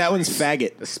our pee-pee And that one's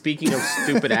faggot. Speaking of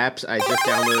stupid apps, I just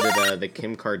downloaded the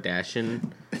Kim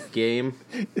Kardashian game.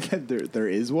 there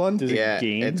is one? Is it Yeah,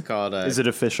 game? it's called. Is it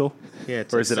official? Yeah,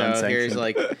 it's or is it so unsanctioned? here's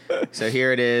like, so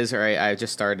here it is. All right, I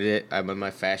just started it. I'm on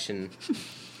my fashion.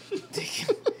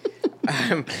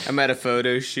 I'm at a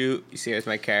photo shoot. You see, there's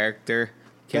my character,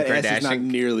 Kim That ass is not Kardashian.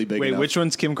 nearly big Wait, enough. which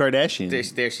one's Kim Kardashian?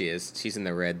 There she is. She's in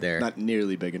the red there. Not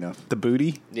nearly big enough. The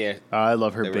booty? Yeah, Oh, I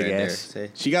love her the big red there. ass. See?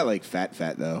 She got like fat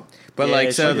though. But Yeah, like,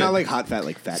 she so did. Not like hot fat,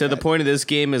 like fat. So the fat. point of this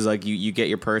game is like you get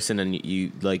your person and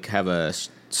you like have a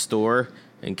store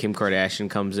and Kim Kardashian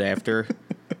comes after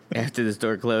the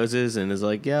store closes and is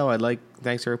like, yo,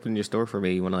 thanks for opening your store for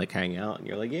me. You want to like hang out? And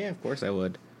you're like, yeah, of course I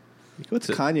would. What's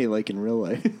Kanye like in real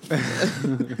life?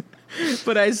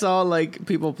 But I saw like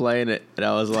people playing it and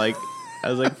I was like,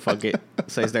 fuck it.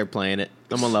 So I started playing it.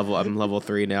 I'm level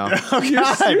 3 now.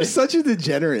 You're such a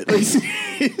degenerate. Like,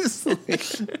 seriously.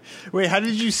 Wait, how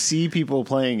did you see people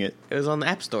playing it? It was on the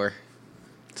App Store.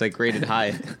 It's like rated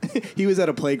high. He was at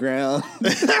a playground.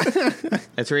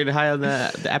 It's rated high on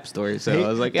the App Store. So I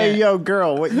was like, hey, eh. yo,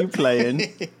 girl, what you playing?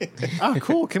 Oh,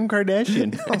 cool, Kim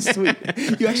Kardashian. Oh,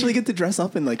 sweet. You actually get to dress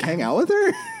up and like hang out with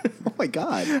her? Oh my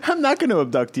god. I'm not going to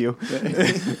abduct you.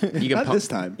 You can Not this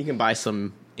time. You can buy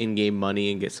some in-game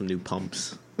money and get some new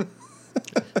pumps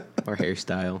or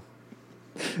hairstyle.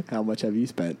 How much have you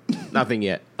spent? Nothing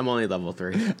yet. I'm only level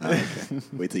 3.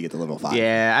 Wait till you get to level 5.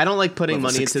 Yeah, I don't like putting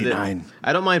Level money 69. into the.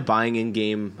 I don't mind buying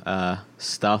in-game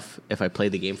stuff if I play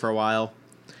the game for a while.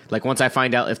 Like once I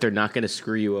find out if they're not going to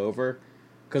screw you over,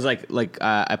 because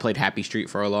I played Happy Street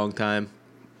for a long time,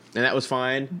 and that was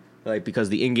fine. Like because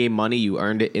the in-game money you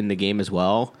earned it in the game as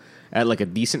well at like a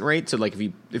decent rate. So like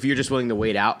if you're just willing to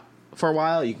wait out for a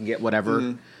while, you can get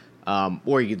whatever.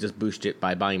 Or you could just boost it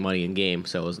by buying money in game,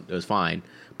 so it was fine.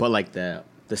 But like the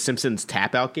Simpsons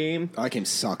Tap Out game Oh, that game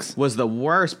sucks. was the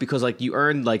worst because like you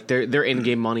earned like their in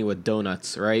game money with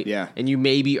donuts, right? Yeah. and you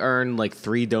maybe earn like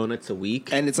 3 donuts a week.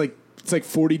 And it's like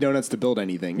 40 donuts to build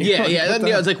anything. Yeah, Like, yeah, what the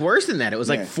it was like worse than that. It was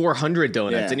Yeah. like 400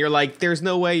 donuts, Yeah. and you're like, "There's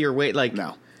no way you're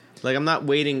No. Like I'm not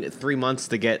waiting 3 months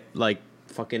to get like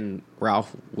fucking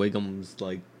Ralph Wiggum's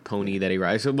like pony that he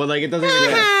rides. But like it doesn't.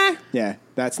 Even Yeah,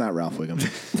 that's not Ralph Wiggum.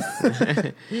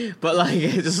 But like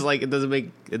it's just like it doesn't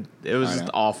make it. It was I just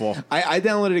know. awful. I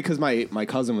downloaded it because my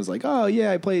cousin was like, oh,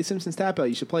 yeah, I play Simpsons Tap Out.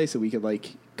 You should play so we could,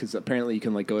 like, because apparently you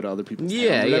can, like, go to other people's towns or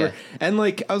Yeah, whatever. yeah. And,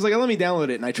 like, I was like, oh, let me download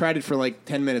it. And I tried it for, like,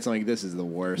 10 minutes. I'm like, this is the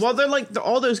worst. Well, they're like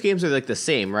all those games are like the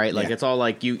same, right? Like Yeah. it's all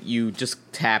like you just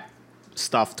tap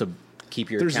stuff to keep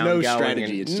your There's account no going strategy,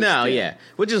 and- it's just- no, yeah. yeah,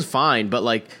 which is fine. But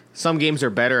like some games are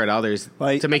better at others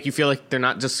Like- to make you feel like they're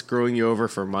not just screwing you over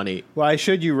for money. Well, I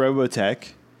showed you Robotech,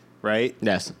 right?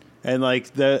 Yes. And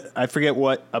like I forget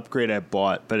what upgrade I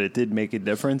bought, but it did make a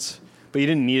difference. But you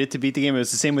didn't need it to beat the game. It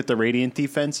was the same with the Radiant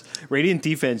Defense. Radiant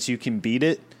Defense, you can beat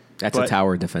it. That's but- a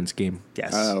tower defense game.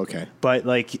 Yes. Oh, okay. But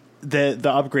like the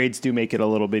upgrades do make it a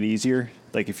little bit easier.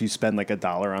 Like if you spend like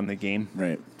 $1 on the game.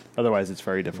 Right. Otherwise, it's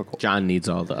very difficult. John needs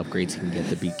all the upgrades he can get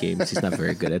to beat games. He's not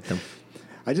very good at them.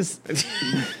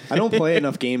 I don't play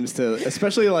enough games to,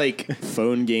 especially, like,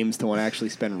 phone games to want to actually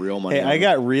spend real money Hey, on I them.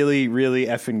 got really, really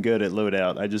effing good at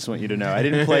loadout. I just want you to know. I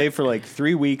didn't play for like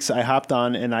 3 weeks. I hopped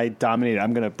on and I dominated.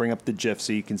 I'm going to bring up the GIF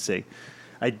so you can see.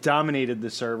 I dominated the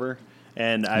server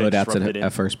and I just Loadout's rubbed it in. a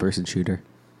first person shooter.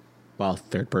 Well,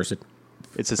 third person.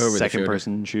 It's a over the second shoulder.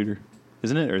 person shooter,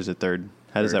 isn't it? Or is it third?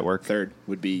 How does that work? Third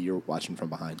would be you're watching from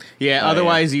behind. Yeah, Oh,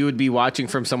 otherwise you would be watching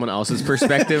from someone else's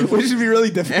perspective. Which would be really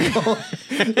difficult.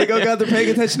 Like, oh, God, they're paying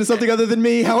attention to something other than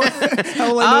me. How will I know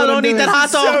Oh, what I'm don't doing? eat that hot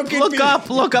It's so dog.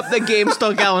 confusing. Look up the game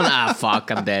still going. Ah,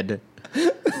 fuck, I'm dead.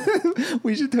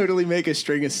 We should totally make a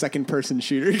string of second-person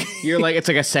shooter game. You're like, it's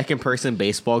like a second person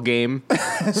baseball game.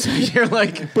 So you're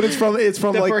like, But it's from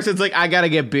the like person's like, I gotta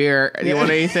get beer. Do you want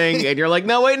anything? And you're like,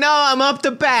 no, wait, no, I'm up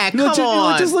to bat. Come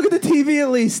on. just look at the TV at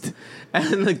least.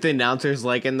 And like the announcer's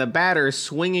like, and the batter's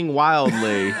swinging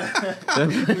wildly.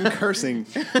 I'm cursing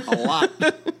a lot.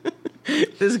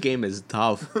 This game is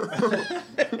tough.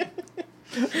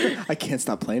 I can't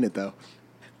stop playing it though.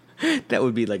 That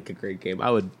would be like a great game.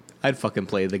 I'd fucking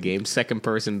play the game. Second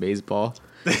person baseball.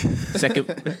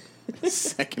 Second.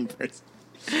 Second person.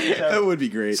 That would be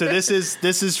great. So this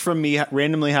is from me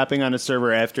randomly hopping on a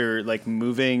server after like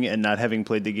moving and not having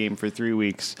played the game for 3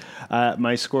 weeks.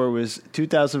 My score was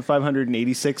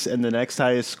 2,586, and the next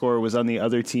highest score was on the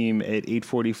other team at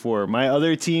 844. My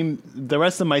other team, the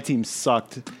rest of my team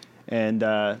sucked, and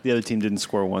the other team didn't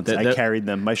score once. I carried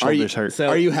them. My shoulders hurt. so-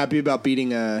 Are you happy about beating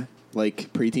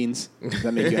like preteens? Does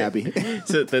that make you happy?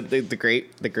 So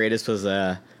the greatest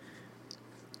was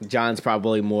John's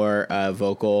probably more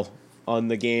vocal on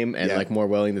the game and Yeah. like more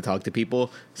willing to talk to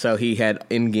people. So he had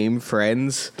in-game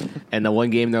friends, and the one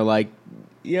game they're like,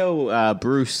 "Yo,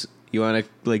 Bruce, you want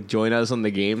to like join us on the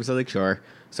game?" So I was like, "Sure."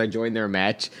 So I joined their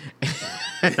match,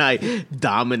 and I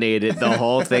dominated the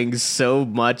whole thing so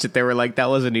much that they were like, "That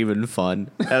wasn't even fun."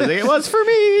 I was like, "It was for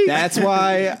me." That's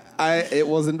why it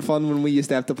wasn't fun when we used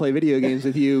to have to play video games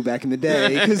with you back in the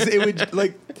day, because it would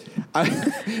like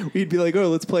we'd be like, oh,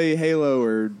 let's play Halo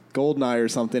or GoldenEye or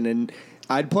something, and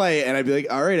I'd play and I'd be like,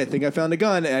 all right, I think I found a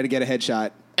gun, and I'd get a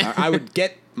headshot. I would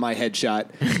get my headshot,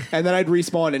 and then I'd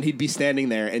respawn, and he'd be standing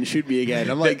there and shoot me again.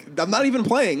 I'm like, I'm not even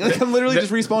playing. Like, I'm literally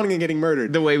just respawning and getting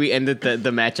murdered. The way we ended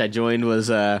the match I joined was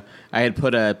I had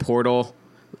put a portal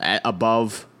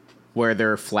above where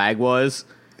their flag was,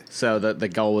 so the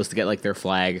goal was to get like their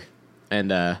flag and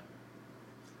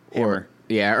Hammer.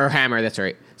 or hammer. That's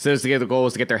right. So the goal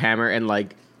was to get their hammer, and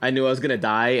like I knew I was gonna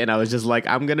die, and I was just like,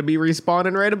 I'm gonna be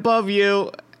respawning right above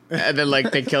you. And then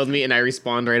like they killed me, and I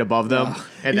respawned right above them.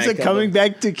 And He's I like killed coming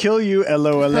them. back to kill you.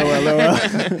 LOL.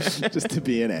 Just to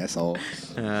be an asshole.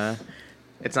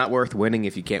 It's not worth winning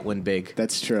if you can't win big.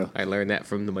 That's true. I learned that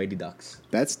from the Mighty Ducks.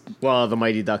 That's Well, the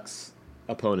Mighty Ducks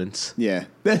opponents. yeah.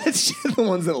 That's the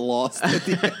ones that lost at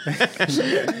the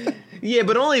end. Yeah,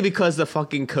 but only because the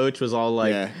fucking coach was all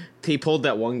like, Yeah. he pulled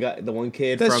that one guy, the one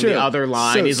kid That's from true. the other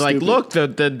line. So He's like, stupid. look,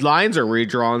 the lines are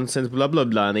redrawn since blah blah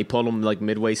blah, and they pulled him like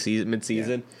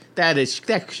mid-season. That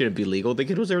shouldn't be legal. The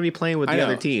kid was already playing with I the know.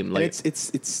 other team. And Like,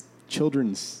 it's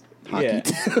children's hockey. Yeah.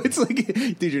 Too. It's like,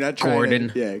 dude, you're not trying.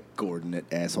 Gordon. Gordon, that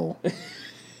asshole.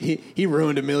 He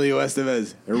ruined Emilio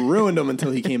Estevez. Or ruined him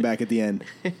until he came back at the end.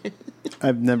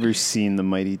 I've never seen the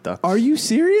Mighty Ducks. Are you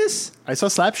serious? I saw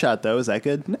Slapshot though. Is that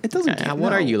good? It doesn't. count. what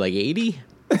No. are you, like 80?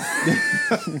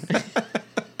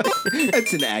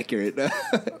 That's an accurate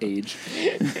age.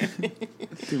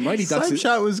 Dude, Mighty Ducks.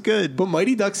 Slapshot was good. But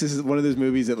Mighty Ducks is one of those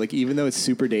movies that, like, even though it's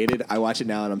super dated, I watch it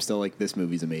now and I'm still like, this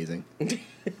movie's amazing.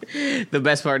 The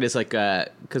best part is like,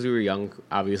 because we were young,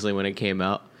 obviously, when it came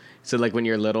out. So like when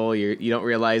you're little, you don't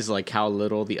realize like how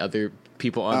little the other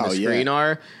people on the screen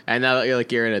are, and now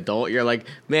that you're an adult, you're like,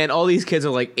 man, all these kids are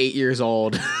like 8 years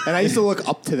old. And I used to look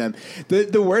up to them.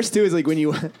 The worst too is like when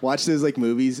you watch those like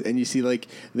movies and you see like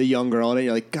the young girl in it,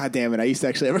 you're like, God damn it, I used to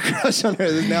actually have a crush on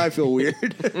her. Now I feel weird.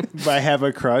 By have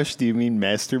a crush, do you mean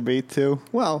masturbate too?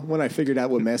 Well, when I figured out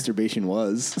what masturbation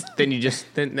was, then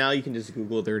now you can just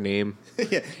Google their name.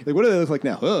 yeah, like what do they look like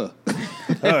now?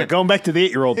 Going back to the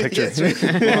 8-year-old picture.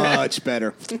 Much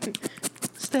better.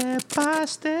 Step by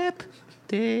step,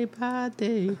 day by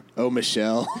day. Oh,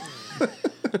 Michelle.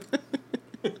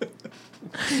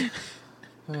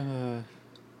 Now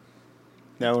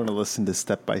I want to listen to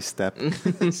Step by Step.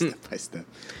 Step by step.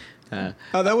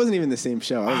 Oh, that wasn't even the same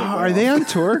show. I was like, Are wow. they on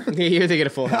tour? You're thinking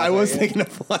of Full House. I was right? thinking of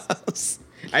Full House.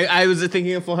 I was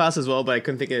thinking of Full House as well, but I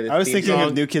couldn't think of it. I was thinking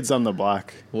of New Kids on the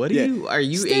Block. What Yeah. are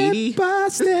you Step 80? by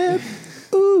step,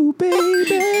 ooh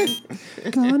baby,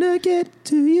 gonna get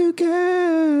to you,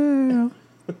 girl.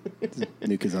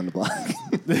 New Kids on the Block.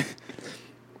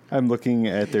 I'm looking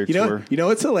at their You tour. know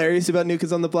what's hilarious about New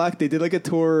Kids on the Block? They did like a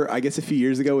tour, I guess, a few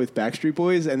years ago with Backstreet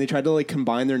Boys, and they tried to like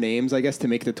combine their names, I guess, to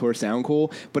make the tour sound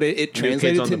cool. But it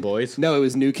translated Kids on to the Boys? No, it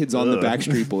was New Kids on the Ugh.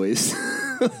 Backstreet Boys.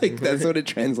 Like that's what it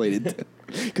translated to.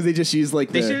 Because they just used like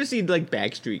They should the have seen like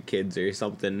Backstreet Kids or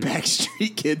something.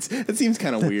 Backstreet Kids. That seems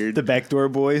kind of weird. The Backdoor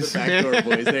Boys. Backdoor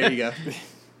Boys. There you go.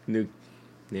 New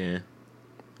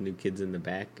Kids in the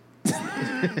back.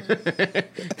 The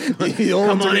old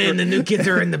Come ones on are in, the new kids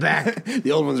are in the back.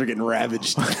 The old ones are getting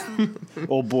ravaged.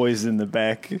 Old boys in the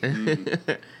back.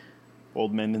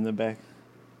 Old men in the back.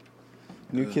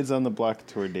 New Kids on the Block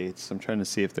tour dates. I'm trying to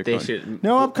see if they're They going. should-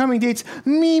 No upcoming dates.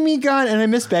 Mimi gone. And I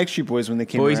missed Backstreet Boys when they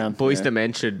came around. Boys Yeah. to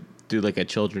Men should do like a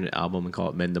children album and call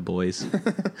it Men to Boys.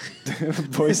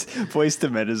 Boys to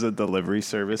Men is a delivery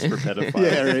service for pedophiles.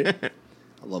 Yeah, right.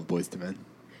 I love Boys to Men.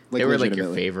 They were like your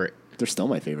legitimately. favorite. They're still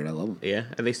my favorite. I love them. Yeah,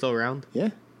 are they still around? Yeah.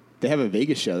 They have a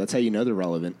Vegas show. That's how you know they're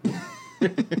relevant.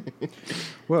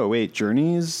 Whoa, wait.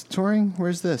 Journey is touring?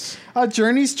 Where's this?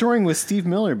 Journey's touring with Steve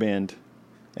Miller Band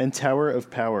and Tower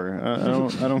of Power. I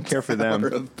don't care for them.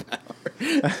 Tower of Power.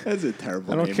 That's a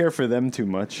terrible I don't name. care for them too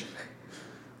much.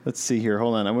 Let's see here.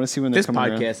 Hold on. I want to see when they're This coming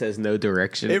around. podcast has no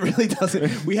direction. It really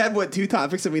doesn't. We had, 2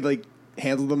 topics and we,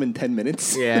 handled them in 10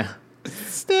 minutes? Yeah.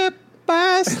 Step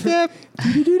by step.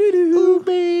 Ooh,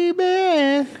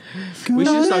 baby. We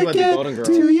should just talk about the Golden Girls.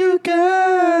 To you,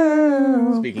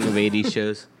 girl. Speaking of 80s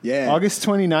shows, Yeah. August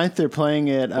 29th, they're playing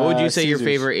at what would you say your Caesars.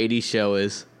 favorite 80s show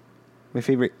is? My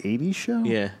favorite 80s show?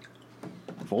 Yeah.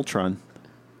 Voltron.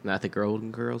 Not the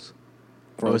Golden Girls?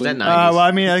 Or Golden- was that 90s? Well,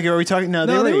 I mean, are we talking? No,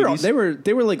 No, they were 80s.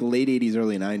 they were like late 80s,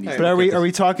 early 90s. But are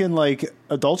we talking like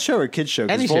adult show or kids show?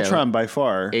 Because Any show. Voltron by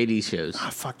far. 80s shows.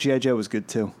 Fuck, G.I. Joe was good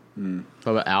too.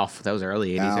 What about Alf? That was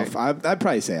early 80s. Alf. Right? I'd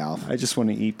probably say Alf. I just want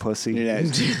to eat pussy. Yeah,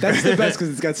 that's the best because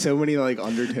it's got so many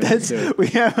undertones to it. We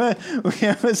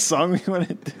have a song we want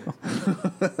to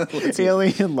do.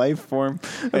 Alien life form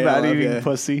about love eating it.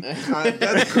 pussy.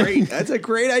 That's great. That's a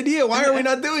great idea. Why are we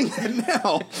not doing that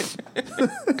now?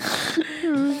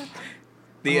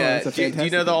 that's a Do you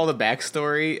fantastic know all the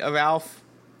backstory of Alf?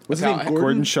 What's his name? About-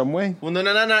 Gordon Shumway. Well, no,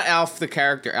 not Alf the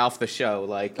character, Alf the show.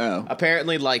 Oh.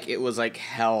 Apparently, it was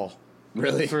hell,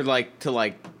 Really? for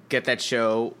to get that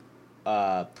show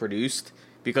produced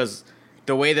because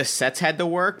the way the sets had to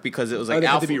work because it was Oh, they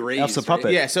had Alf to be raised. Alf's a right?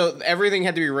 puppet. Yeah, so everything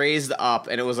had to be raised up,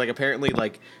 and it was apparently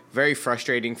very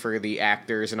frustrating for the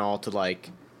actors and all to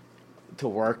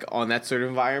work on that sort of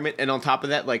environment. And on top of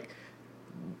that,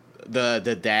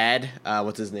 the dad,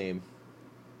 what's his name?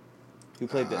 Who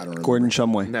played I the? don't remember. Gordon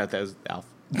Shumway. No, that was Alf.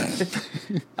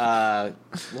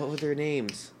 What were their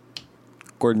names?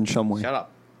 Gordon Shumway. Shut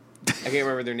up. I can't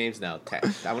remember their names now. I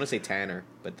want to say Tanner,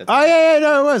 but that's Oh yeah,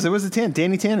 no, it was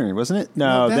Danny Tanner, wasn't it?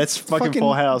 No, that's fucking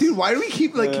Full House. Dude, why do we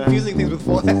keep confusing things with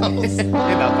Full House? It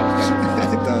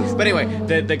does. But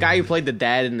anyway, the guy who played the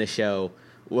dad in the show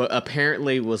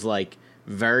apparently was like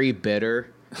very bitter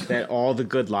that all the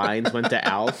good lines went to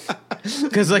Alf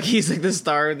because like he's like the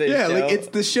star of the show.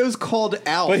 like the show's called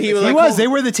Alf. But He was. They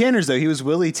were the Tanners, though. He was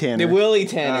Willie Tanner. the Willie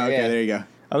Tanner. okay, yeah. there you go.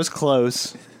 I was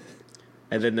close.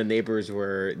 And then the neighbors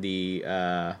were the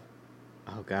oh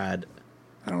god,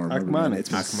 I don't remember. Achmonics. Man. It's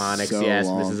been Achmonics. so Yes,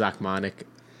 long. Mrs. Achmonic.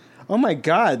 Oh my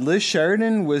God, Liz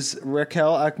Sheridan was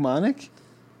Raquel Achmonic.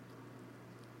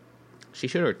 She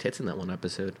showed her tits in that one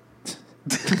episode.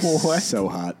 What? So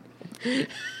hot.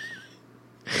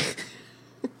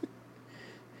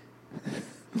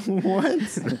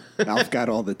 What? Alf got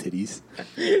all the titties.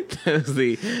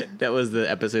 that was the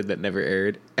episode that never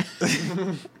aired.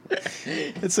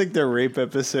 It's like the rape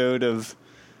episode of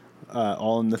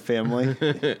All in the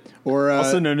Family, Or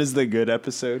also known as the good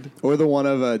episode. or the one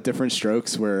of Different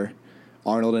Strokes where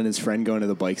Arnold and his friend go into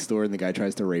the bike store and the guy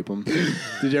tries to rape him.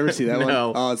 Did you ever see that No.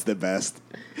 one? Oh, it's the best.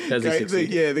 Does he succeed?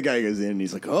 The guy goes in and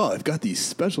he's like, "Oh, I've got these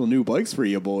special new bikes for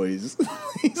you boys."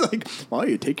 He's like, "Why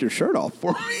don't you take your shirt off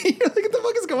for me?" Like, what the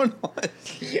fuck is going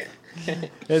on?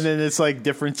 And then it's like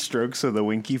different strokes of the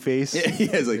winky face. Yeah,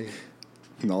 it's like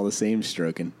and all the same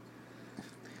stroking.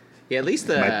 Yeah, at least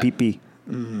My pee-pee.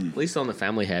 at least on the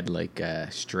Family had like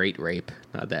straight rape,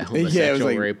 not that Yeah, it was homosexual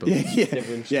like rape. Of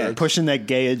different yeah. strokes. Pushing that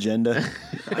gay agenda.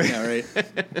 I know, right?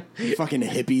 Fucking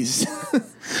hippies.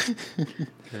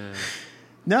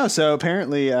 No, so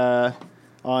apparently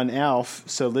on Alf,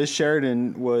 so Liz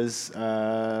Sheridan was,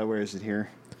 where is it here?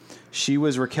 She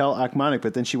was Raquel Achmonic,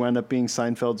 but then she wound up being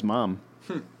Seinfeld's mom.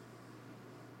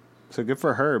 So good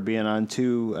for her being on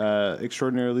two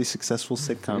extraordinarily successful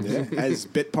sitcoms. As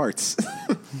bit parts.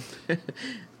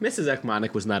 Mrs.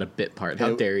 Achmonic was not a bit part.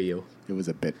 How dare you? It was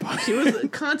a bit part. She was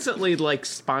constantly like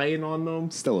spying on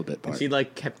them. Still a bit part. She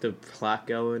like kept the plot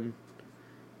going.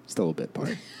 Still a bit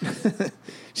part.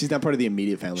 She's not part of the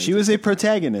immediate family. She was a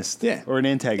protagonist. Yeah. Or an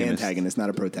antagonist. Antagonist, not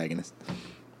a protagonist.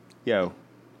 Yo.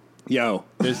 Yo.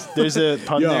 There's a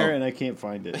pun Yo. there, and I can't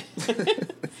find it.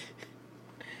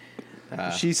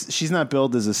 She's not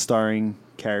billed as a starring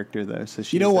character, though. So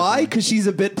You know why? Because she's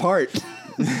a bit part.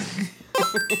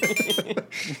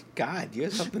 God, you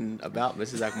have something about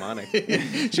Mrs.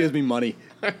 Achmonic. She owes me money.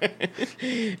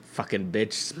 Fucking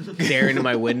bitch staring into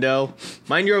my window.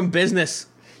 Mind your own business.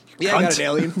 Yeah, I got an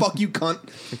alien. Fuck you, cunt.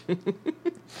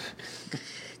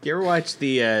 You ever watch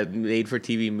the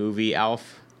made-for-TV movie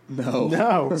Alf? No.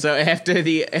 No. So after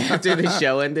the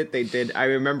show ended, they did. I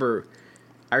remember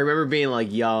being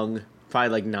like young, probably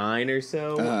like 9 or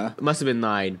so. It must have been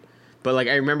 9, but like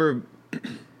I remember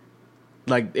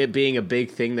like it being a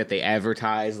big thing that they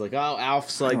advertised, like, oh,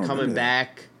 Alf's like don't coming remember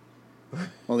that. back.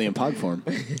 Only in pod form.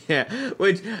 Yeah,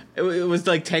 which it was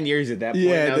like 10 years at that point.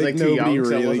 Yeah, and I was like like, too nobody young,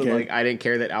 so I really wasn't cared. like I didn't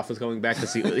care that Alf was coming back to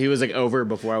see. He was like over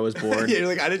before I was born. Yeah, you're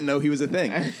like, I didn't know he was a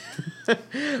thing.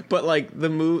 But like the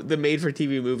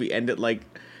made-for-TV movie ended like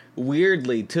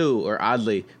weirdly too, or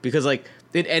oddly, because like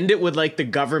it ended with like the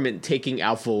government taking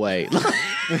Alf away.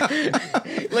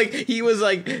 Like he was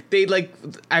like they like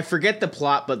I forget the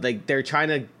plot, but like they're trying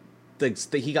to like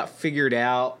he got figured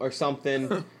out or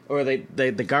something, or the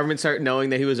government started knowing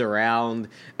that he was around,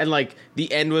 and like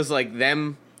the end was like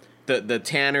them, the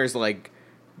Tanners like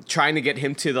trying to get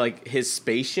him to like his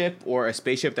spaceship or a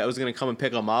spaceship that was gonna come and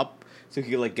pick him up so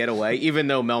he could like get away, even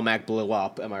though Melmac blew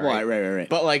up. Am I right? Right.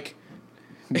 But like.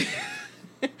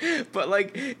 But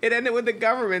like it ended with the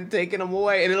government taking him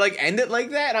away, and it like ended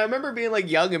like that. And I remember being like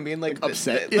young and being like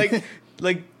upset.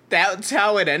 like that's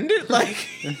how it ended. Like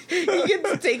he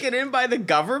gets taken in by the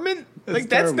government. Like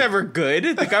that's terrible. never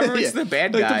good. The government's Yeah. the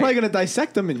bad Like, guy. they're probably gonna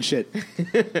dissect them and shit.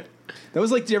 That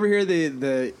was like, do you ever hear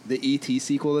the E.T.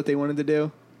 sequel that they wanted to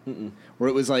do? Where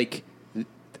it was like,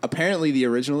 apparently the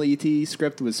original E.T.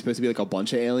 script was supposed to be like a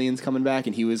bunch of aliens coming back,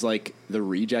 and he was like the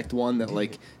reject one that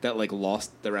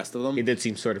lost the rest of them. It did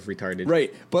seem sort of retarded.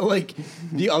 Right, but like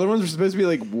the other ones were supposed to be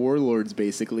like warlords,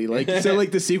 basically. Like so,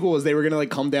 like the sequel was they were gonna like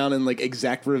come down and like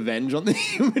exact revenge on the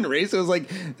human race. So it was like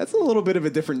that's a little bit of a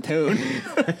different tone.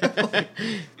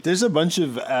 There's a bunch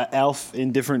of Alf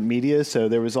in different media. So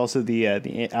there was also the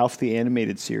Alf the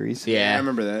animated series. Yeah. I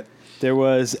remember that. There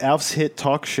was Alf's hit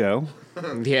talk show.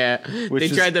 Yeah. Which They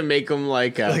is- tried to make him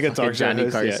like a, Like a talk show Johnny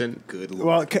host, yeah. Carson. Good lord.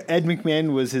 Well, Ed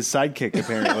McMahon was his sidekick,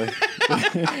 apparently.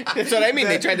 That's what I mean.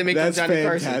 They tried to make him That's Johnny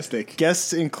Carson. fantastic.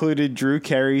 Guests included Drew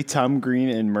Carey, Tom Green,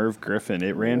 and Merv Griffin.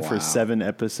 It ran for Wow. 7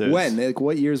 episodes. When? Like,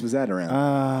 what years was that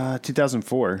around?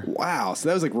 2004. Wow, so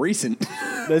that was like recent.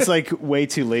 That's like way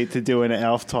too late to do an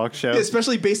Alf talk show.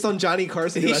 Especially based on Johnny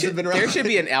Carson, who hasn't been around. There should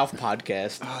be an Alf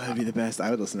podcast. Oh, that'd be the best.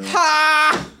 I would listen to it.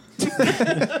 Ha!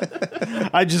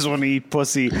 I just want to eat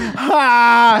pussy.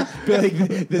 Ha! Be like,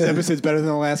 this episode's better than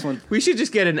the last one. We should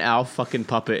just get an Alf fucking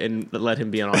puppet and let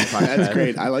him be on all the podcasts. That's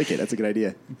great. I like it. That's a good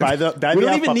idea. By the We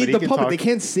don't even need the puppet. They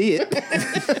can't see it.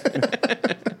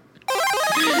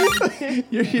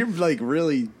 You're like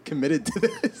really committed to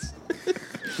this.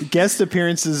 Guest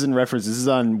appearances and references. This is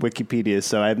on Wikipedia,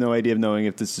 so I have no idea of knowing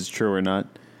if this is true or not.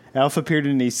 Alf appeared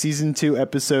in a season 2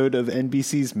 episode of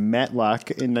NBC's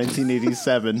Matlock in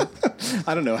 1987.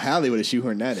 I don't know how they would have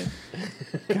shoehorned that in.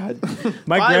 God,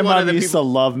 my Probably one grandma of the used to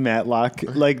love Matlock.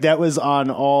 Like that was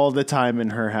on all the time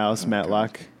in her house.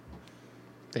 Matlock.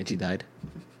 Then she died.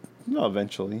 No,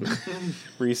 eventually,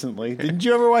 recently. Didn't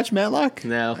you ever watch Matlock?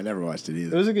 No. I never watched it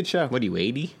either. It was a good show. What are you,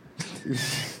 80?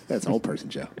 That's an old person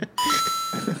show.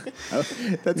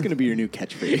 That's going to be your new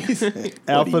catchphrase.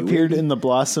 Alf appeared in the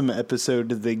Blossom episode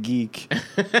The Geek.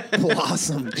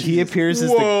 Blossom. He appears as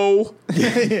Whoa.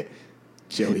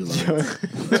 Joey Lawrence.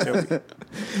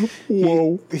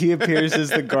 Whoa. He appears as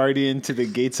the guardian to the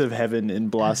gates of heaven in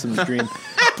Blossom's dream.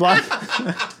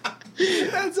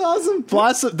 That's awesome.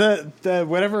 Blossom, the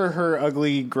whatever her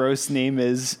ugly, gross name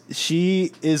is,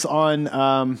 she is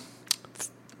on.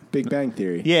 Big Bang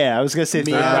Theory. Yeah, I was gonna say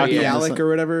Mia Rocky Bialik or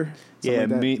whatever. Yeah, Like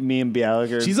that. me and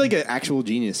Bialik. She's like an actual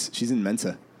genius. She's in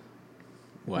Mensa.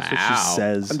 Wow. That's what she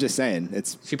says. I'm just saying.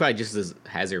 It's She probably just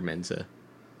has her Mensa.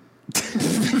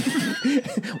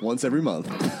 once every month.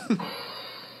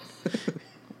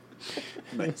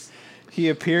 Nice. He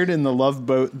appeared in the Love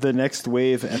Boat: The Next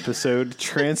Wave episode,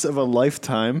 Trance of a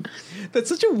Lifetime. That's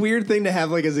such a weird thing to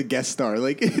have like as a guest star.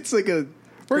 Like it's like a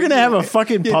We're gonna have a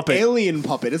fucking puppet. alien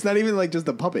puppet. It's not even like just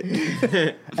a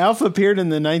puppet. Alf appeared in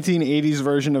the 1980s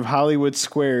version of Hollywood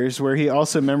Squares, where he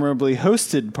also memorably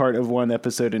hosted part of one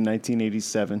episode in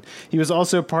 1987. He was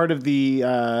also part of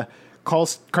the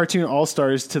cartoon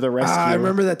All-Stars to the Rescue. I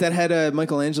remember that had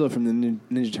Michelangelo from the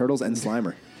Ninja Turtles and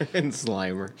Slimer. And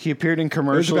Slimer. He appeared in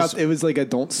commercials. It was like a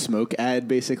don't smoke ad,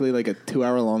 basically, like a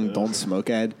 2-hour-long don't smoke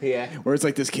ad. Yeah. Where it's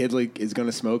like this kid like is going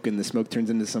to smoke, and the smoke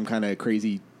turns into some kind of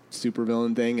crazy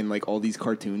supervillain thing, and like all these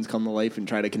cartoons come to life and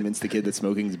try to convince the kid that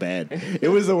smoking's bad. It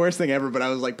was the worst thing ever, but I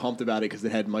was like pumped about it because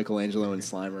it had Michelangelo and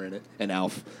Slimer in it, and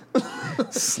Alf.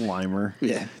 Slimer.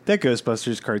 Yeah. That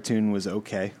Ghostbusters cartoon was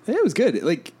okay. Yeah, it was good.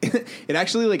 It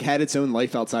actually like had its own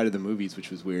life outside of the movies,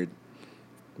 which was weird.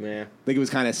 Yeah. Like it was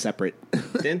kind of separate.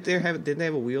 Didn't they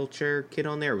have a wheelchair kid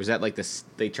on there? Or was that like this?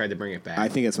 They tried to bring it back. I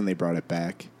think that's when they brought it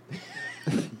back.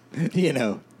 You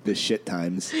know, the shit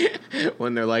times.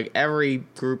 When they're like, every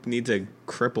group needs a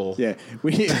cripple. Yeah,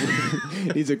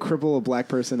 he's a cripple, a black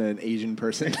person, an Asian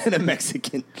person, and a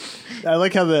Mexican. I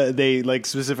like how they like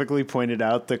specifically pointed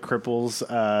out the cripple's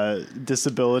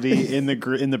disability in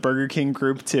the Burger King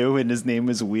group too, and his name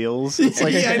was Wheels. It's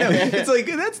like, Yeah, I know. It's like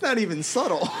that's not even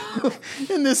subtle.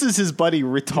 and this is his buddy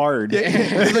Retard.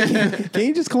 Like, can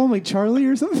you just call him like Charlie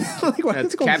or something? Like, why That's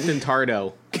does it call him Captain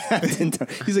Tardo. Captain.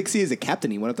 He's like, see, as a captain,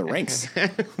 he went up the ranks.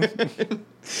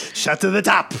 Shot to the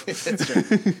top.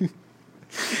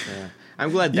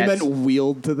 I'm glad You that's... meant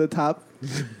wheeled to the top.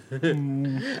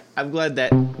 I'm glad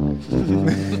that...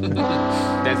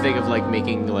 that thing of like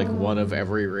making like one of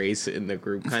every race in the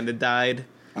group kind of died.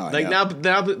 Oh, like yeah.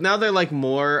 now they're like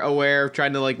more aware of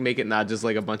trying to like make it not just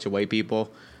like a bunch of white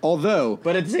people. Although,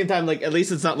 But at the same time, like at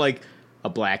least it's not like a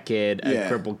black kid, a Yeah.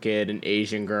 crippled kid, an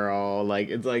Asian girl. Like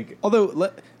it's like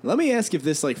let me ask if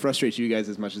this like frustrates you guys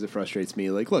as much as it frustrates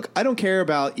me. Like, look, I don't care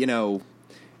about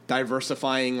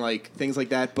diversifying like things like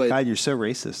that, but God, you're so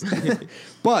racist.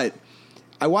 But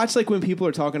I watch like when people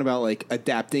are talking about like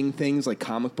adapting things like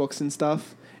comic books and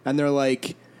stuff, and they're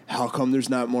like, how come there's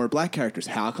not more black characters?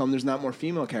 How come there's not more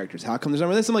female characters? How come there's not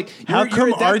more this? I'm like, How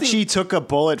come adapting- Archie took a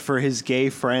bullet for his gay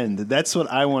friend? That's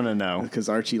what I want to know. Because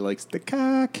Archie likes the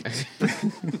cock.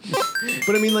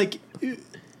 But I mean, like,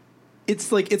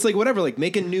 it's like whatever. Like,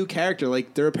 make a new character.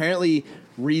 Like, they're apparently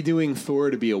redoing Thor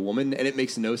to be a woman, and it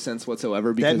makes no sense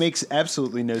whatsoever. Because That makes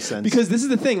absolutely no sense. Because this is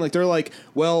the thing, like they're like,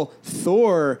 well,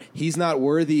 Thor, he's not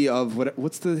worthy of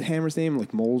what's the hammer's name?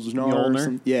 Like Mjolnir. Or Mjolnir?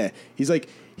 something? Yeah, he's like,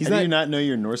 he's How not. do you not know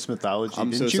your Norse mythology? I'm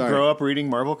Didn't so you sorry. grow up reading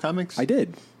Marvel comics? I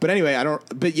did, but anyway, I don't.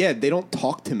 But yeah, they don't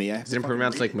talk to me. I have is to it fucking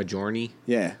pronounced read like Majorni?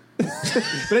 Yeah.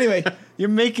 But anyway, You're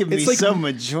making me It's like- so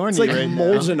Majorni it's like right now.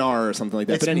 Mjolnir or something like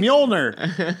that. It's but Mjolnir.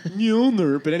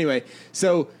 Mjolnir. But anyway,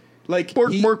 so like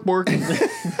Bork.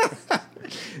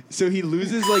 so he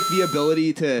loses like the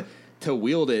ability to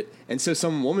wield it, and so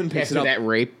some woman picks After it up. that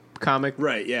rape comic.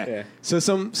 Right, yeah. Yeah. So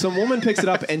some woman picks it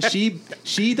up, and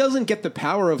she doesn't get the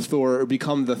power of Thor or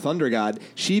become the Thunder God.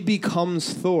 She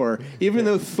becomes Thor, even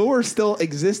though Thor still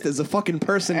exists as a fucking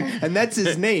person, and that's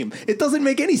his name. It doesn't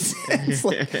make any sense.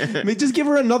 Like, I mean, just give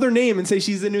her another name and say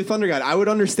she's the new Thunder God. I would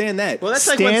understand that. Well, that's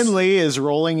like Stan Lee is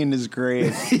rolling in his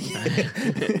grave.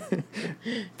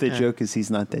 The joke is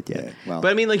he's not dead yet. Well,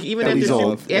 But I mean, like even He's after,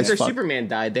 old after as fuck. Superman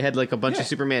died, they had like a bunch of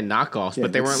Superman knockoffs, Yeah,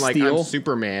 but they it's weren't like Steel. I'm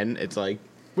Superman. It's like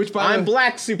which by I'm the-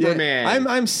 Black yeah, Superman.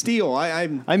 I'm Steel.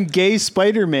 I'm gay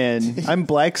Spider-Man. I'm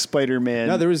Black Spider-Man.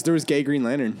 No, there was gay Green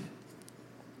Lantern.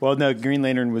 Well, no, Green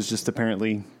Lantern was just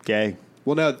apparently gay.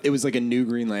 Well, no, it was like a new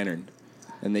Green Lantern,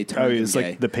 and they turned Oh, him he was gay.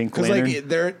 like the Pink 'Cause, Lantern?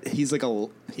 like he's like a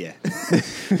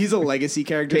he's a legacy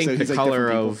character. Pink, so he's the like color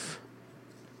different of people.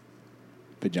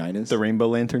 Vaginas. The Rainbow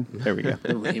Lantern. There we go.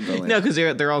 The Rainbow Lantern. no, because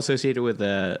they're all associated with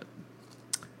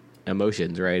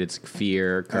emotions, right? It's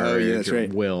fear, courage, Oh, yeah, that's or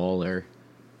right. will, or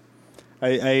I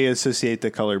associate the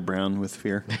color brown with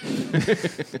fear.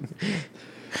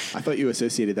 I thought you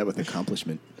associated that with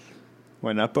accomplishment.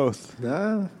 Why not both?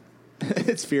 No,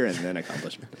 it's fear and then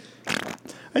accomplishment.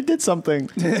 I did something.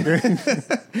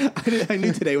 I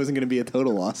knew today wasn't going to be a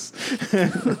total loss.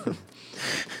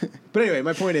 But anyway,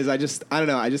 my point is, I don't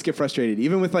know. I just get frustrated,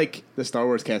 even with like the Star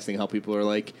Wars casting. How people are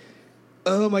like,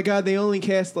 "Oh my god, they only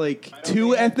cast like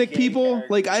 2 ethnic people."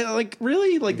 Like, I like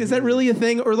really like, is that really a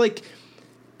thing? Or like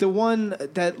the one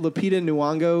that Lupita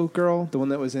Nyong'o girl, the one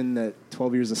that was in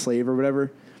 12 Years a Slave or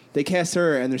whatever. They cast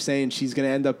her, and they're saying she's going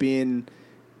to end up being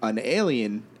an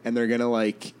alien, and they're going to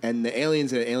like, and the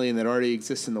alien's an alien that already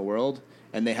exists in the world.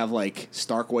 And they have like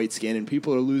stark white skin, and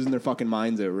people are losing their fucking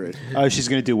minds over it. Oh, she's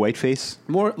gonna do whiteface.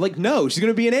 More like, no, she's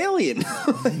gonna be an alien.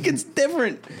 Like, it's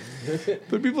different.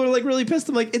 But people are like really pissed.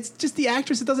 I'm like, it's just the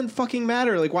actress. It doesn't fucking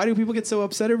matter. Like, why do people get so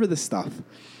upset over this stuff?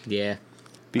 yeah.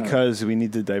 Because we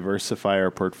need to diversify our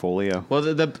portfolio. Well,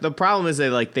 the problem is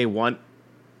they want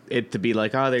it to be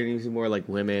like, oh, there needs to be more like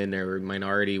women or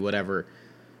minority, whatever.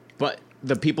 But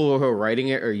the people who are writing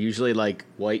it are usually like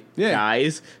white Yeah.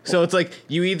 guys. So it's like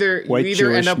you either White end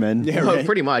Jewish up men. Yeah, well, right.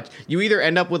 pretty much you either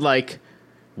end up with like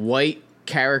white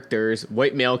characters,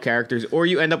 white male characters, or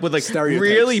you end up with like Stereotypes.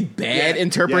 really bad Yeah,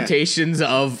 interpretations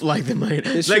of like the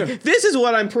It's like true. this is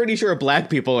what I'm pretty sure black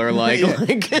people are like, Yeah.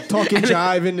 like Talking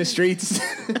jive in the streets.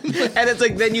 and it's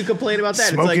like then you complain about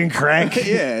that. Smoking it's like, crack.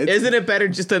 Yeah. isn't it better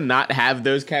just to not have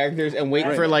those characters and wait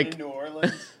for like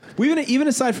Well, even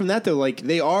aside from that, though, like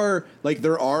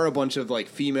there are a bunch of like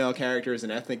female characters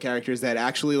and ethnic characters that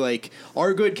actually like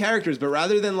are good characters, but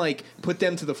rather than like put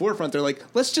them to the forefront, they're like,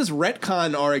 let's just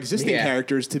retcon our existing Yeah.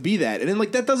 characters to be that, and then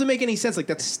like that doesn't make any sense. Like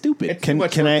that's stupid. it's Can- too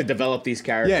much can work I- to develop these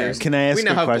characters. Can I ask we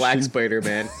now a have Black question?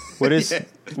 Spider-Man. What is? Yeah,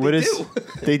 what they is? do.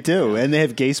 They do, and they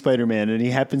have gay Spider-Man, and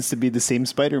he happens to be the same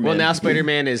Spider-Man. Well, now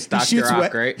Spider-Man is He Dr. shoots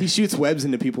Ock, right? He shoots webs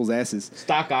into people's asses.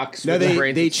 Stock Ox. No, with the they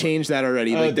brains. changed that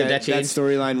already. Oh, like, did that change?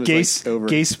 storyline was gay, like, over.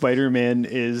 gay Spider-Man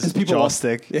is People lost-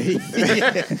 Jawstick.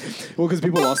 Yeah. Well, because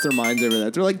people lost their minds over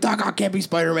that. They're like, Doc Ock can't be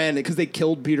Spider-Man because they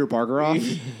killed Peter Parker off.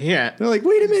 Yeah. They're like,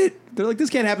 wait a minute. They're like, this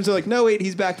can't happen. So they're like, no, wait,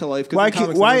 he's back to life because Why the can't-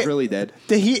 comics why- he's really dead.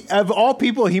 He of all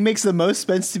people, he makes the most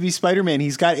sense to be Spider-Man.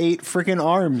 He's got 8 freaking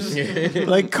arms.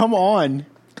 Like, come on.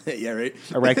 Yeah, right.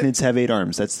 Arachnids have 8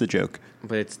 arms. That's the joke.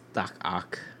 But it's Doc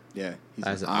Ock Yeah, he's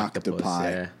as an an octopus.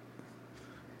 Yeah.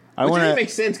 I Which want doesn't to. make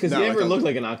sense because No, he it never doesn't. looked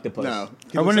like an octopus. No,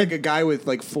 he I looks wanna- like a guy with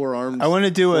like 4 arms. I want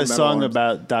to do 4 a metal song arms.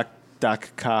 about Doc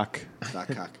Cock.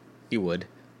 Doc Ock. You would.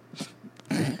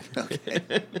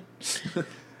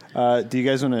 Do you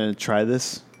guys want to try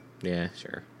this? Yeah,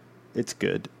 sure. It's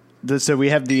good. So we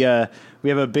have we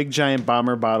have a big giant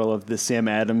bomber bottle of the Sam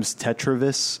Adams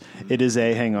Tetravis. It is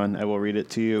a, hang on, I will read it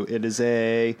to you. It is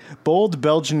a bold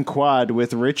Belgian quad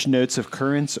with rich notes of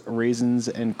currants, raisins,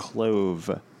 and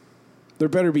clove. There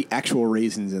better be actual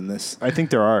raisins in this. I think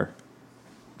there are.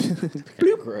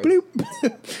 Gross. Bloop.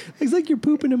 It's like you're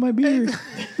pooping in my beard.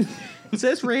 It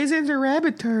says raisins or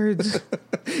rabbit turds.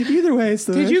 Either way, it's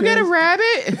Did you get a delicious.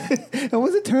 rabbit? And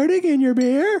was it turning in your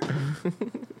beer?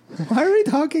 Why are we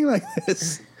talking like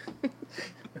this?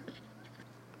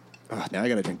 Oh, now I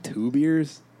gotta drink 2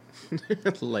 beers.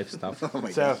 Life stuff. Oh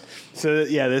my god! So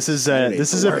yeah, this is Saturday's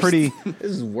this is the a worst. pretty.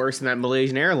 This is worse than that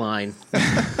Malaysian airline.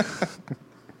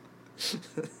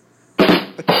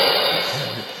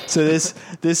 So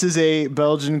this is a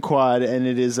Belgian quad, and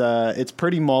it is it's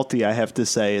pretty malty. I have to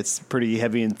say, it's pretty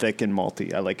heavy and thick and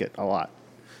malty. I like it a lot.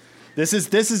 This is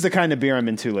the kind of beer I'm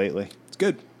into lately. It's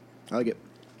good. I like it.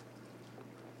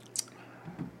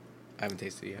 I haven't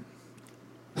tasted it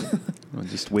yet. I'll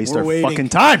just waste We're our waiting. fucking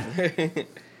time.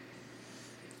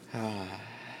 Oh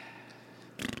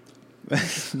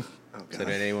So did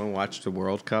anyone watch the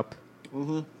World Cup?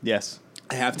 Yes.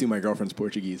 I have to. My girlfriend's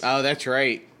Portuguese. Oh, that's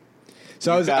right.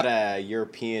 So I was got a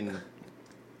European.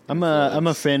 I'm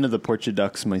a fan of the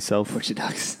Portuducks myself.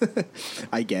 Portuguese.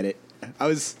 I get it. I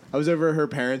was over at her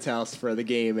parents' house for the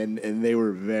game, and they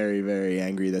were very, very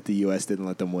angry that the U.S. didn't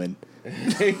let them win.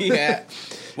 Yeah.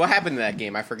 What happened in that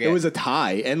game? I forget. It was a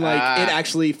tie, and it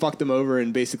actually fucked them over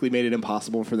and basically made it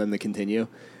impossible for them to continue.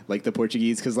 Like the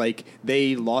Portuguese, because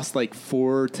they lost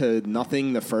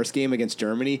 4-0 the first game against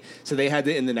Germany, so they had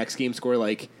to in the next game score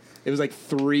it was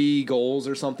 3 goals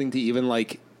or something to even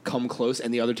come close,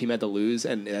 and the other team had to lose,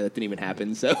 and that didn't even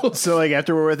happen. So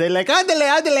afterward they adele,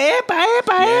 epa,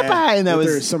 epa, epa, and that was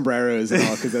their sombreros and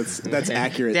all, because that's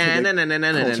accurate. It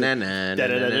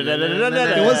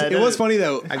It was funny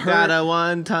though. I got a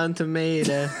 1-ton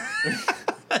tomato.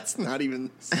 That's not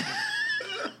even.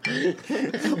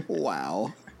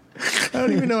 Wow. I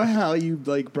don't even know how you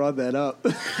brought that up.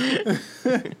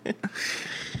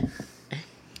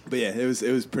 But yeah, it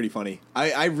was pretty funny.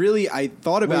 I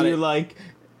thought about it.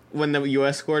 When the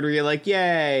U.S. scored, were you like,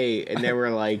 yay? And they were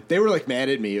they were mad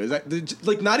at me. It was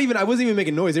not even. I wasn't even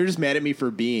making noise. They were just mad at me for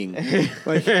being.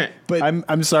 But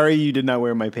I'm sorry you did not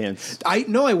wear my pants. I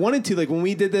wanted to. When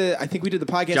we did I think we did the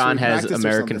podcast. John has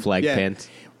American flag pants.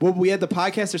 Well, we had the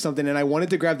podcast or something, and I wanted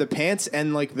to grab the pants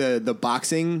and the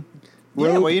boxing.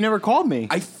 Yeah, well, you never called me.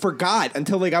 I forgot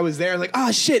until I was there.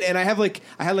 Oh shit! And I had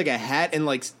a hat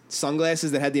and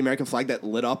sunglasses that had the American flag that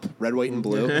lit up red, white, and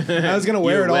blue. I was gonna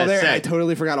wear it all there, and I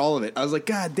totally forgot all of it. I was like,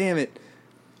 God damn it!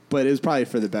 But it was probably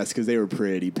for the best because they were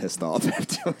pretty pissed off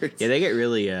afterwards. Yeah, they get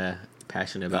really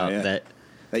passionate about that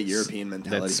European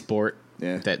mentality, that sport.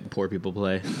 Yeah. That poor people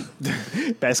play.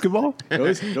 Basketball?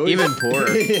 Even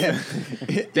poorer. Yeah.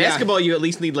 Basketball, you at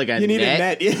least need a net. You need a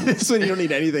net. Yeah, this one you don't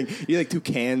need anything. You need 2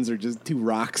 cans or just 2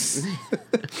 rocks.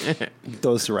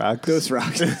 Those rocks.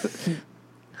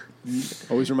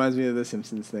 Always reminds me of the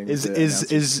Simpsons thing.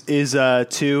 Is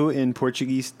 2 in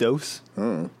Portuguese dos?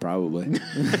 Oh, probably.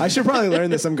 I should probably learn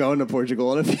this. I'm going to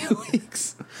Portugal in a few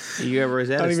weeks. You got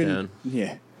Rosetta Stone.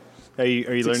 Yeah. Are you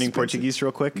learning expensive. Portuguese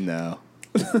real quick? No.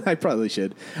 I probably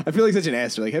should. I feel like such an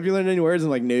ass. Have you learned any words? I'm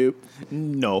like, nope.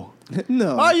 No.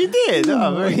 No. Oh, you did.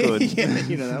 Oh, very good. Yeah,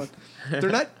 you know that one.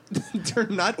 They're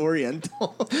not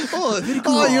Oriental. Oh, very good.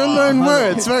 Oh, you learn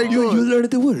words. Very good. You learned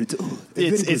the words. Oh,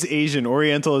 it's Asian.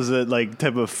 Oriental is a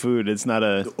type of food. It's not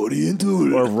a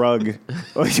Oriental or rug.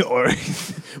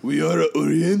 We are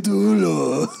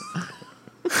Oriental.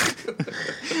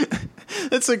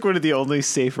 That's one of the only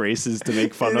safe races to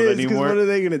make fun It of is, 'cause anymore. what are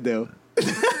they gonna do?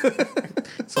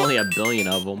 It's only 1 billion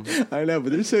of them. I know,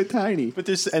 but they're so tiny. But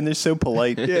they're so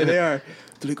polite. Yeah, they are.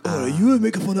 They're like, oh, you are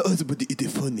making fun of us, but it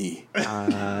is funny.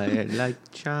 I like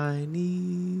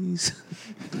Chinese.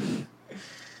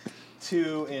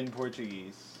 2 in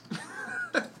Portuguese.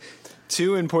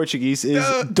 2 in Portuguese is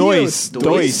Dios.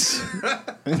 dois.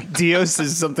 Dios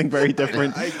is something very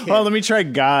different. Oh, let me try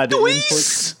God.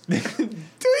 Dois.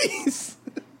 Deus.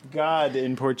 God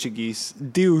in Portuguese.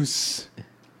 Deus.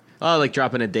 Oh,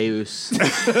 dropping a Deus.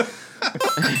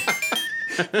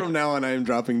 From now on, I am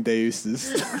dropping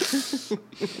Deuses.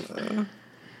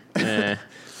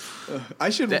 I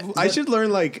should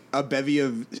learn a bevy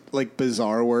of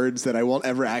bizarre words that I won't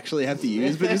ever actually have to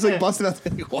use, but just busting out.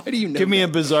 Why do you know? Give me a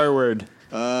bizarre word.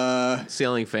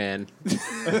 Ceiling fan.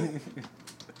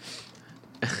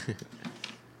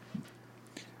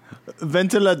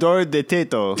 Ventilador de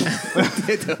teto.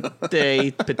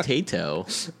 De potato.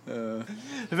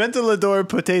 Ventilador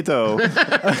potato.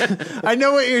 I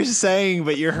know what you're saying,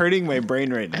 but you're hurting my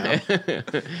brain right now.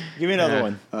 Give me another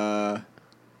one.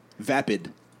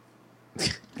 Vapid.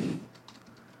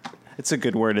 It's a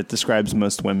good word. It describes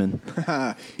most women.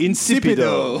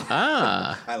 Insipido.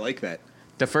 Ah. I like that.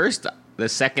 The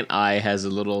second I has a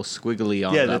little squiggly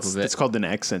on top of it. That's called an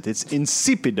accent. It's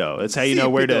insipido. That's how you know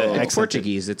where to Insipido. accent It's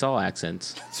Portuguese. It's all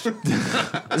accents.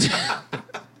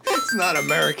 It's not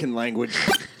American language.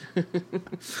 The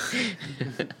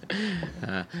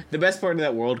best part of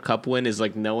that World Cup win is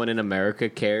no one in America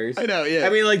cares. I know, yeah. I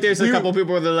mean, there's a couple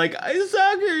people where they're like,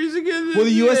 soccer is a good. Well,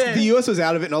 the U.S. was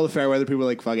out of it, and all the fair weather people were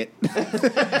like, "Fuck it."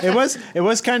 It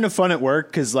was kind of fun at work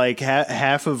because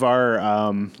half of our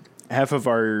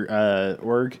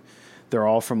org, they're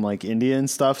all from India and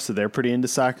stuff, so they're pretty into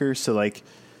soccer. So don't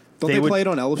they play it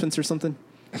on elephants or something?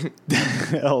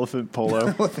 Elephant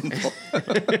polo.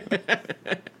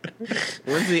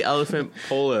 When's the elephant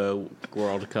polo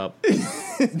World Cup?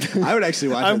 I would actually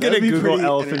watch. I'm gonna Google pretty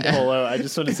elephant polo. I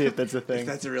just want to see if that's a thing. If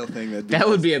that's a real thing. That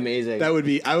would be amazing. That would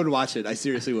be. I would watch it. I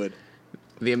seriously would.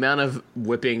 The amount of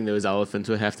whipping those elephants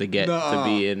would have to get to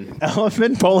be in.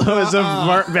 Elephant polo is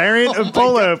a variant of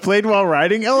polo played while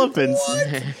riding elephants.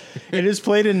 It is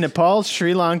played in Nepal,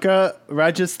 Sri Lanka,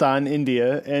 Rajasthan,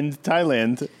 India, and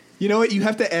Thailand. You know what? You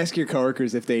have to ask your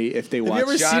coworkers if they Have watch. you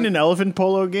ever seen an elephant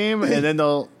polo game? And then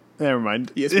they'll... Never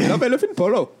mind. Yes, we love elephant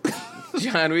polo.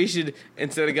 John, we should,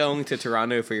 instead of going to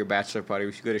Toronto for your bachelor party,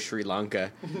 we should go to Sri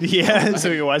Lanka. Yeah, so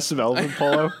we can watch some elephant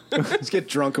polo. Just get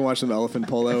drunk and watch some elephant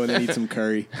polo, and then eat some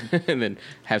curry. And then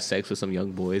have sex with some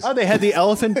young boys. Oh, they had the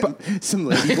elephant... Some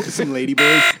lady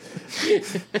boys.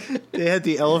 They had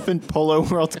the Elephant Polo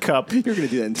World Cup You're gonna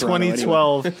do that in Toronto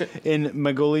 2012 in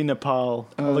Magoli, Nepal.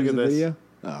 Anyway. Look at this. Video?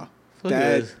 Oh. Look at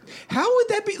That, this. how would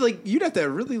that be? Like, you'd have to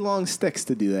have really long sticks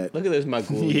to do that. Look at those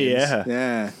Mongolians. Yeah.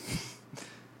 Yeah.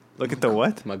 Look at the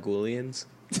what? Mongolians.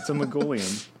 It's a Mongolian.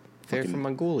 They're from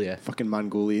Mongolia. Fucking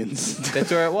Mongolians.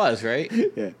 That's where it was, right?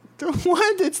 Yeah.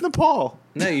 What? It's Nepal.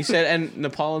 No, you said and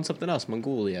Nepal and something else.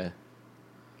 Mongolia.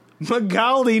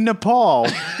 Magali, Nepal.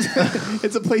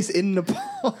 It's a place in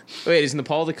Nepal. Wait, is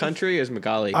Nepal the country or is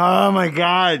Magali? Oh my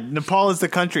God. Nepal is the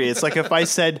country. It's like if I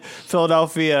said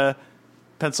Philadelphia,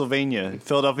 Pennsylvania.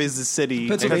 Philadelphia is the city.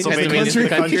 Pennsylvania's the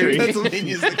country.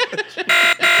 Pennsylvania's the country.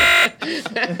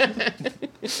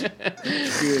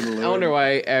 Good Lord. I wonder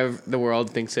why the world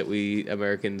thinks that we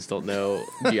Americans don't know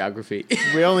geography.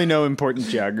 We only know important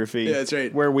geography. Yeah, that's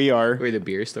right. Where we are. Where the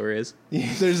beer store is.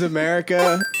 There's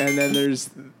America, and then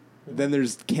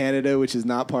there's Canada, which is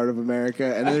not part of America,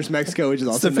 and then there's Mexico, which is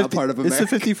also not part of America.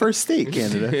 It's the 51st state,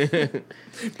 Canada.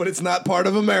 But it's not part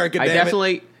of America. I damn it.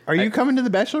 definitely. Are you coming to the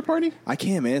bachelor party? I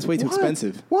can't, man. It's way too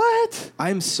expensive. What?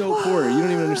 I'm so poor. You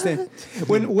don't even understand.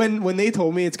 When they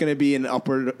told me it's going to be an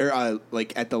upward or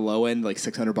like at the low end, like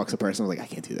 $600 a person, I was like, I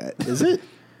can't do that. Is it?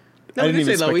 No, I we didn't didn't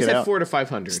say even low. spec We it said out. 400 to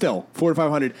 500. Still, $400 to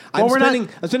 $500. Well, I'm spending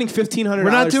 $1,500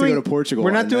 We're not to doing go to Portugal.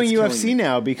 We're not and doing that's UFC killing me.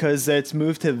 now because it's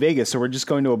moved to Vegas, so we're just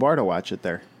going to a bar to watch it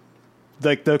there.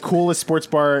 Like the coolest sports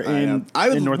bar in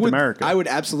North America. I would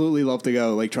absolutely love to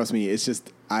go. Like, trust me, it's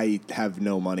just I have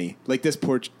no money. Like this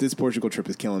Portugal trip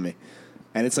is killing me,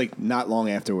 and it's like not long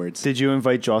afterwards. Did you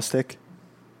invite Jawstick?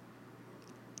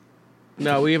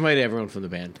 No, we invited everyone from the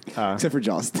band. Except for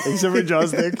Jost. Except for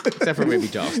Jawstick. Except for maybe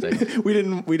Jawstick. we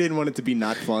didn't want it to be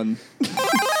not fun.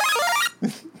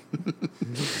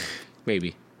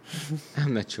 Maybe.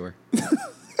 I'm not sure.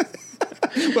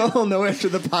 Well, I'll know after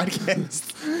the podcast.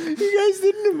 You guys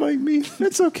didn't invite me.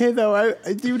 That's okay though.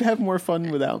 You'd have more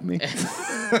fun without me.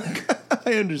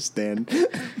 I understand.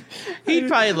 He'd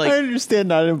probably I like. understand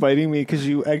not inviting me because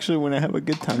you actually want to have a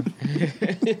good time.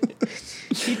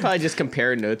 He'd probably just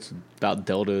compare notes about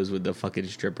dildos with the fucking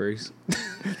strippers.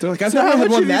 They're like, I've So never how had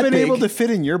much one have you that been big. able to fit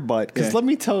in your butt? Because Yeah. let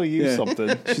me tell you Yeah.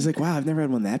 something. She's like, wow, I've never had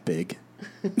one that big.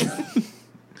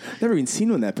 Never even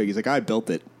seen one that big. He's like, I built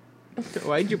it.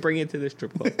 Why'd you bring it to the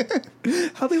strip club?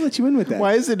 How'd they let you in with that?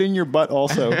 Why is it in your butt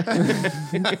also?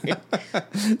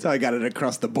 That's how I got it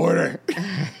across the border.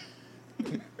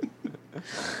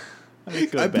 I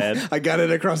feel bad. I got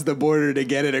it across the border to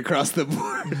get it across the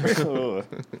border.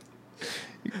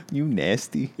 You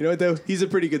nasty. You know what, though? He's a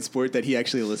pretty good sport that he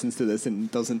actually listens to this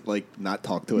and doesn't, like, not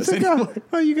talk to us It's like, anymore.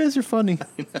 oh, you guys are funny.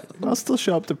 I'll still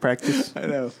show up to practice. I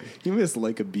know. You must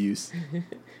like abuse.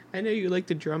 I know you like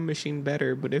the drum machine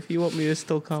better, but if you want me to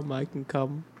still come, I can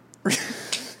come.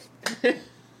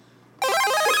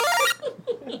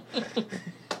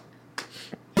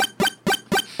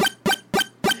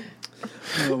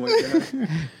 Oh, my God.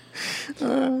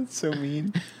 That's so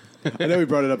mean. I know we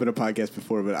brought it up in a podcast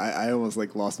before, but I almost,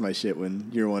 like, lost my shit when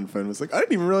your one phone was like, I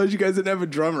didn't even realize you guys didn't have a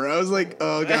drummer. I was like,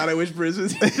 oh, God, I wish Bruce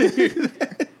was here to hear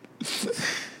that.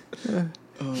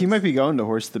 He might be going to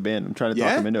Horse the Band. I'm trying to talk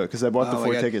Yeah? him into it because I bought the Oh my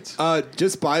 4 God. tickets.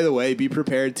 Just by the way, be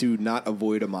prepared to not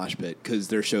avoid a mosh pit because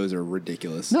their shows are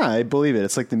ridiculous. No, I believe it.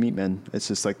 It's like the Meatmen. It's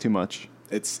just like too much.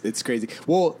 It's crazy.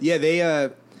 Well, yeah,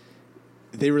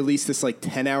 they released this like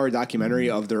 10-hour documentary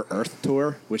of their Earth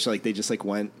tour, which like they just like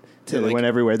went to They like went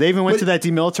everywhere. They even went But- to that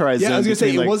demilitarized zone. yeah. I was gonna say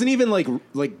between, it like- wasn't even like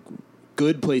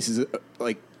good places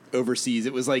like overseas.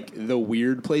 It was like the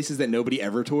weird places that nobody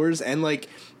ever tours, and like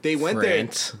they went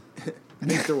France. there. I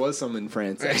think there was some in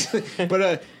France, actually.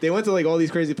 But they went to like all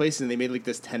these crazy places and they made like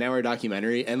this 10-hour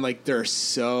documentary, and like they're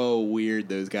so weird,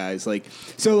 those guys. Like,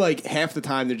 so like half the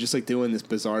time they're just like doing this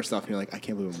bizarre stuff, and you're like, I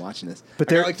can't believe I'm watching this. But I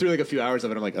they're- got like through like a few hours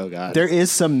of it, I'm like, oh God. There is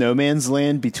some no man's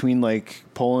land between like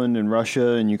Poland and Russia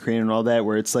and Ukraine and all that,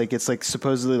 where it's like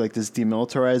supposedly like this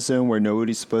demilitarized zone where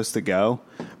nobody's supposed to go,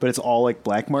 but it's all like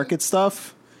black market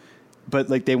stuff.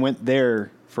 But like they went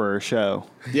there for a show.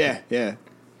 Yeah, yeah.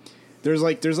 There's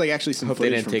like actually some Hope they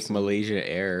footage didn't from take Malaysia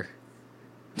Air.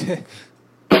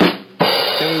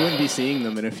 Then we wouldn't be seeing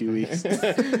them in a few weeks.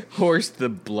 Horst the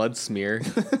blood smear.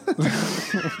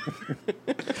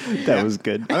 That was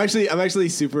good. I'm actually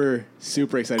super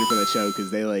excited for that show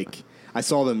because I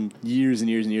saw them years and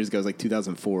years and years ago. It was like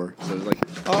 2004. So it was like,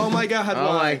 oh my god,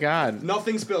 Oh my god.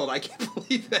 nothing spilled. I can't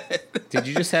believe that. Did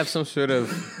you just have some sort of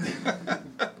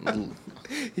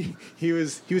He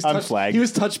was Unflagged. He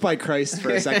was touched by Christ for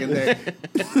a second there.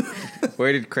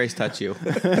 where did Christ touch you?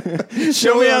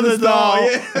 Show me on the doll.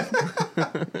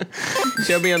 Yeah.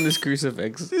 Show me on this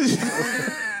crucifix.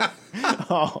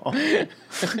 Oh. He had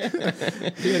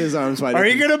his arms wide. Are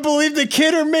you gonna believe the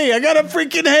kid or me? I got a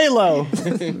freaking halo.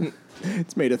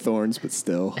 It's made of thorns, but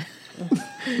still.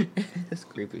 That's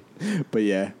creepy. But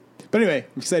yeah. But anyway,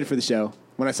 I'm excited for the show.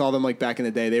 When I saw them like back in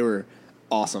the day, they were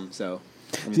awesome. So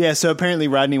Yeah, so apparently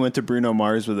Rodney went to Bruno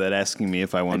Mars with it, asking me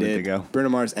if I I wanted did. to go. Bruno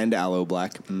Mars and Aloe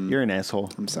Black. You're an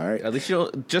asshole. I'm sorry. At least you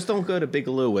don't go to Big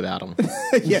Lou without him.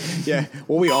 yeah.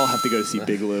 Well, we all have to go to see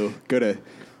Big Lou. Go to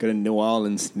New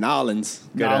Orleans. Nolans.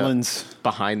 Nolans.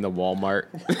 Behind the Walmart.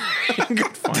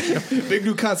 Big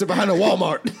Lou concert behind a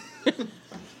Walmart.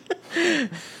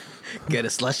 Get a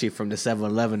slushie from the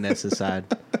 7-Eleven that's inside.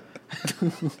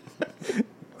 I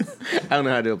don't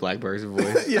know how to do a black person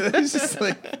voice. Yeah, it's just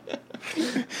like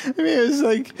I mean, it was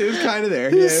like it was kind of there.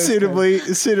 it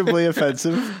was suitably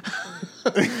offensive.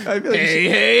 I feel like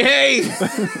Hey!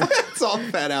 it's all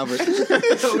Fat Albert.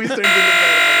 It always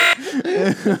turns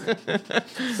into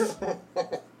Fat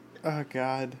Albert. Oh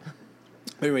God.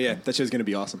 Anyway, yeah, that show's gonna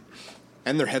be awesome,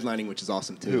 and they're headlining, which is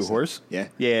awesome too. Who, so- Horse? Yeah.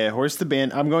 Yeah, Horse the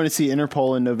band. I'm going to see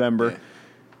Interpol in November. Yeah.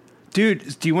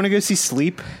 Dude, do you want to go see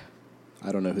Sleep?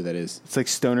 I don't know who that is. It's like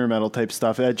stoner metal type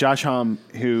stuff. Josh Homme,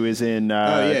 who is in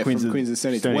Queens of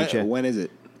Stone Age. yeah. When is it?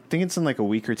 I think it's in like a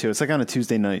week or two. It's like on a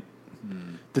Tuesday night.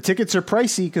 The tickets are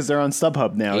pricey because they're on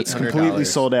StubHub now. It's completely $800.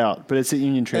 sold out, but it's at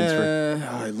Union Transfer.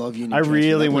 I love Union. I Transfer.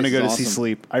 really That want to place go is to see awesome.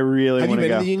 Sleep. I really Have you want to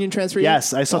been go. to the Union Transfer yet?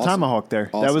 Yes, I saw Awesome. Tomahawk there.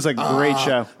 That Awesome. was a great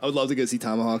show. I would love to go see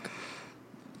Tomahawk.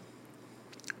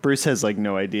 Bruce has like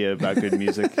no idea about good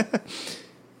music.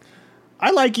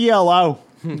 I like ELO.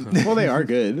 Well, they are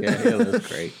good. Yeah, that's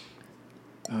great.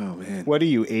 Oh man. What are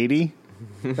you, 80?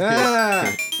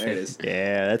 There it is.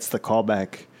 Yeah, that's the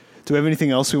callback. Do we have anything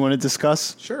else we want to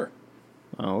discuss? Sure.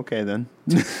 Oh, okay then.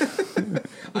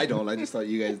 I don't. I just thought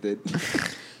you guys did.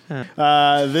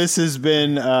 This has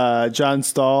been John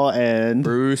Stahl and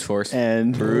Bruce Force.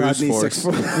 Bruce Rodney Force.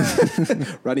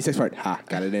 Rodney Sexford. Ha!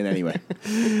 Got it in anyway.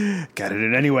 Got it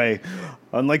in anyway.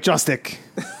 Unlike Joystick.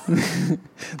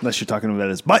 Unless you're talking about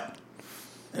his butt.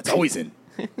 It's always in.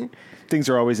 Things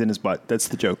are always in his butt. That's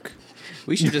the joke.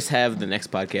 We should just have the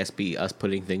next podcast be us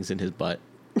putting things in his butt.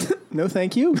 No,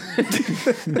 thank you.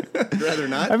 Rather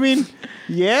not. I mean,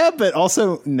 yeah, but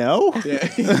also no. Yeah.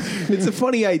 It's a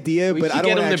funny idea, We but should I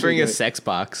don't get him to actually bring do a it. sex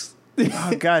box.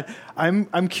 Oh God,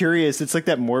 I'm curious. It's like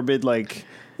that morbid, like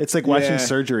it's like watching Yeah.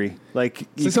 surgery. Like So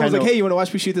you someone's kinda- like, "Hey, you want to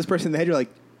watch me shoot this person in the head?" You're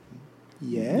like,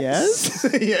 "Yes."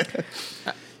 Yes? Yeah.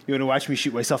 You want to watch me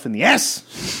shoot myself in the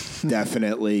ass?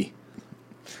 Definitely.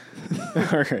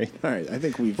 All right. All right. I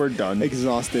think we're done.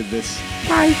 exhausted this.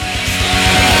 Bye.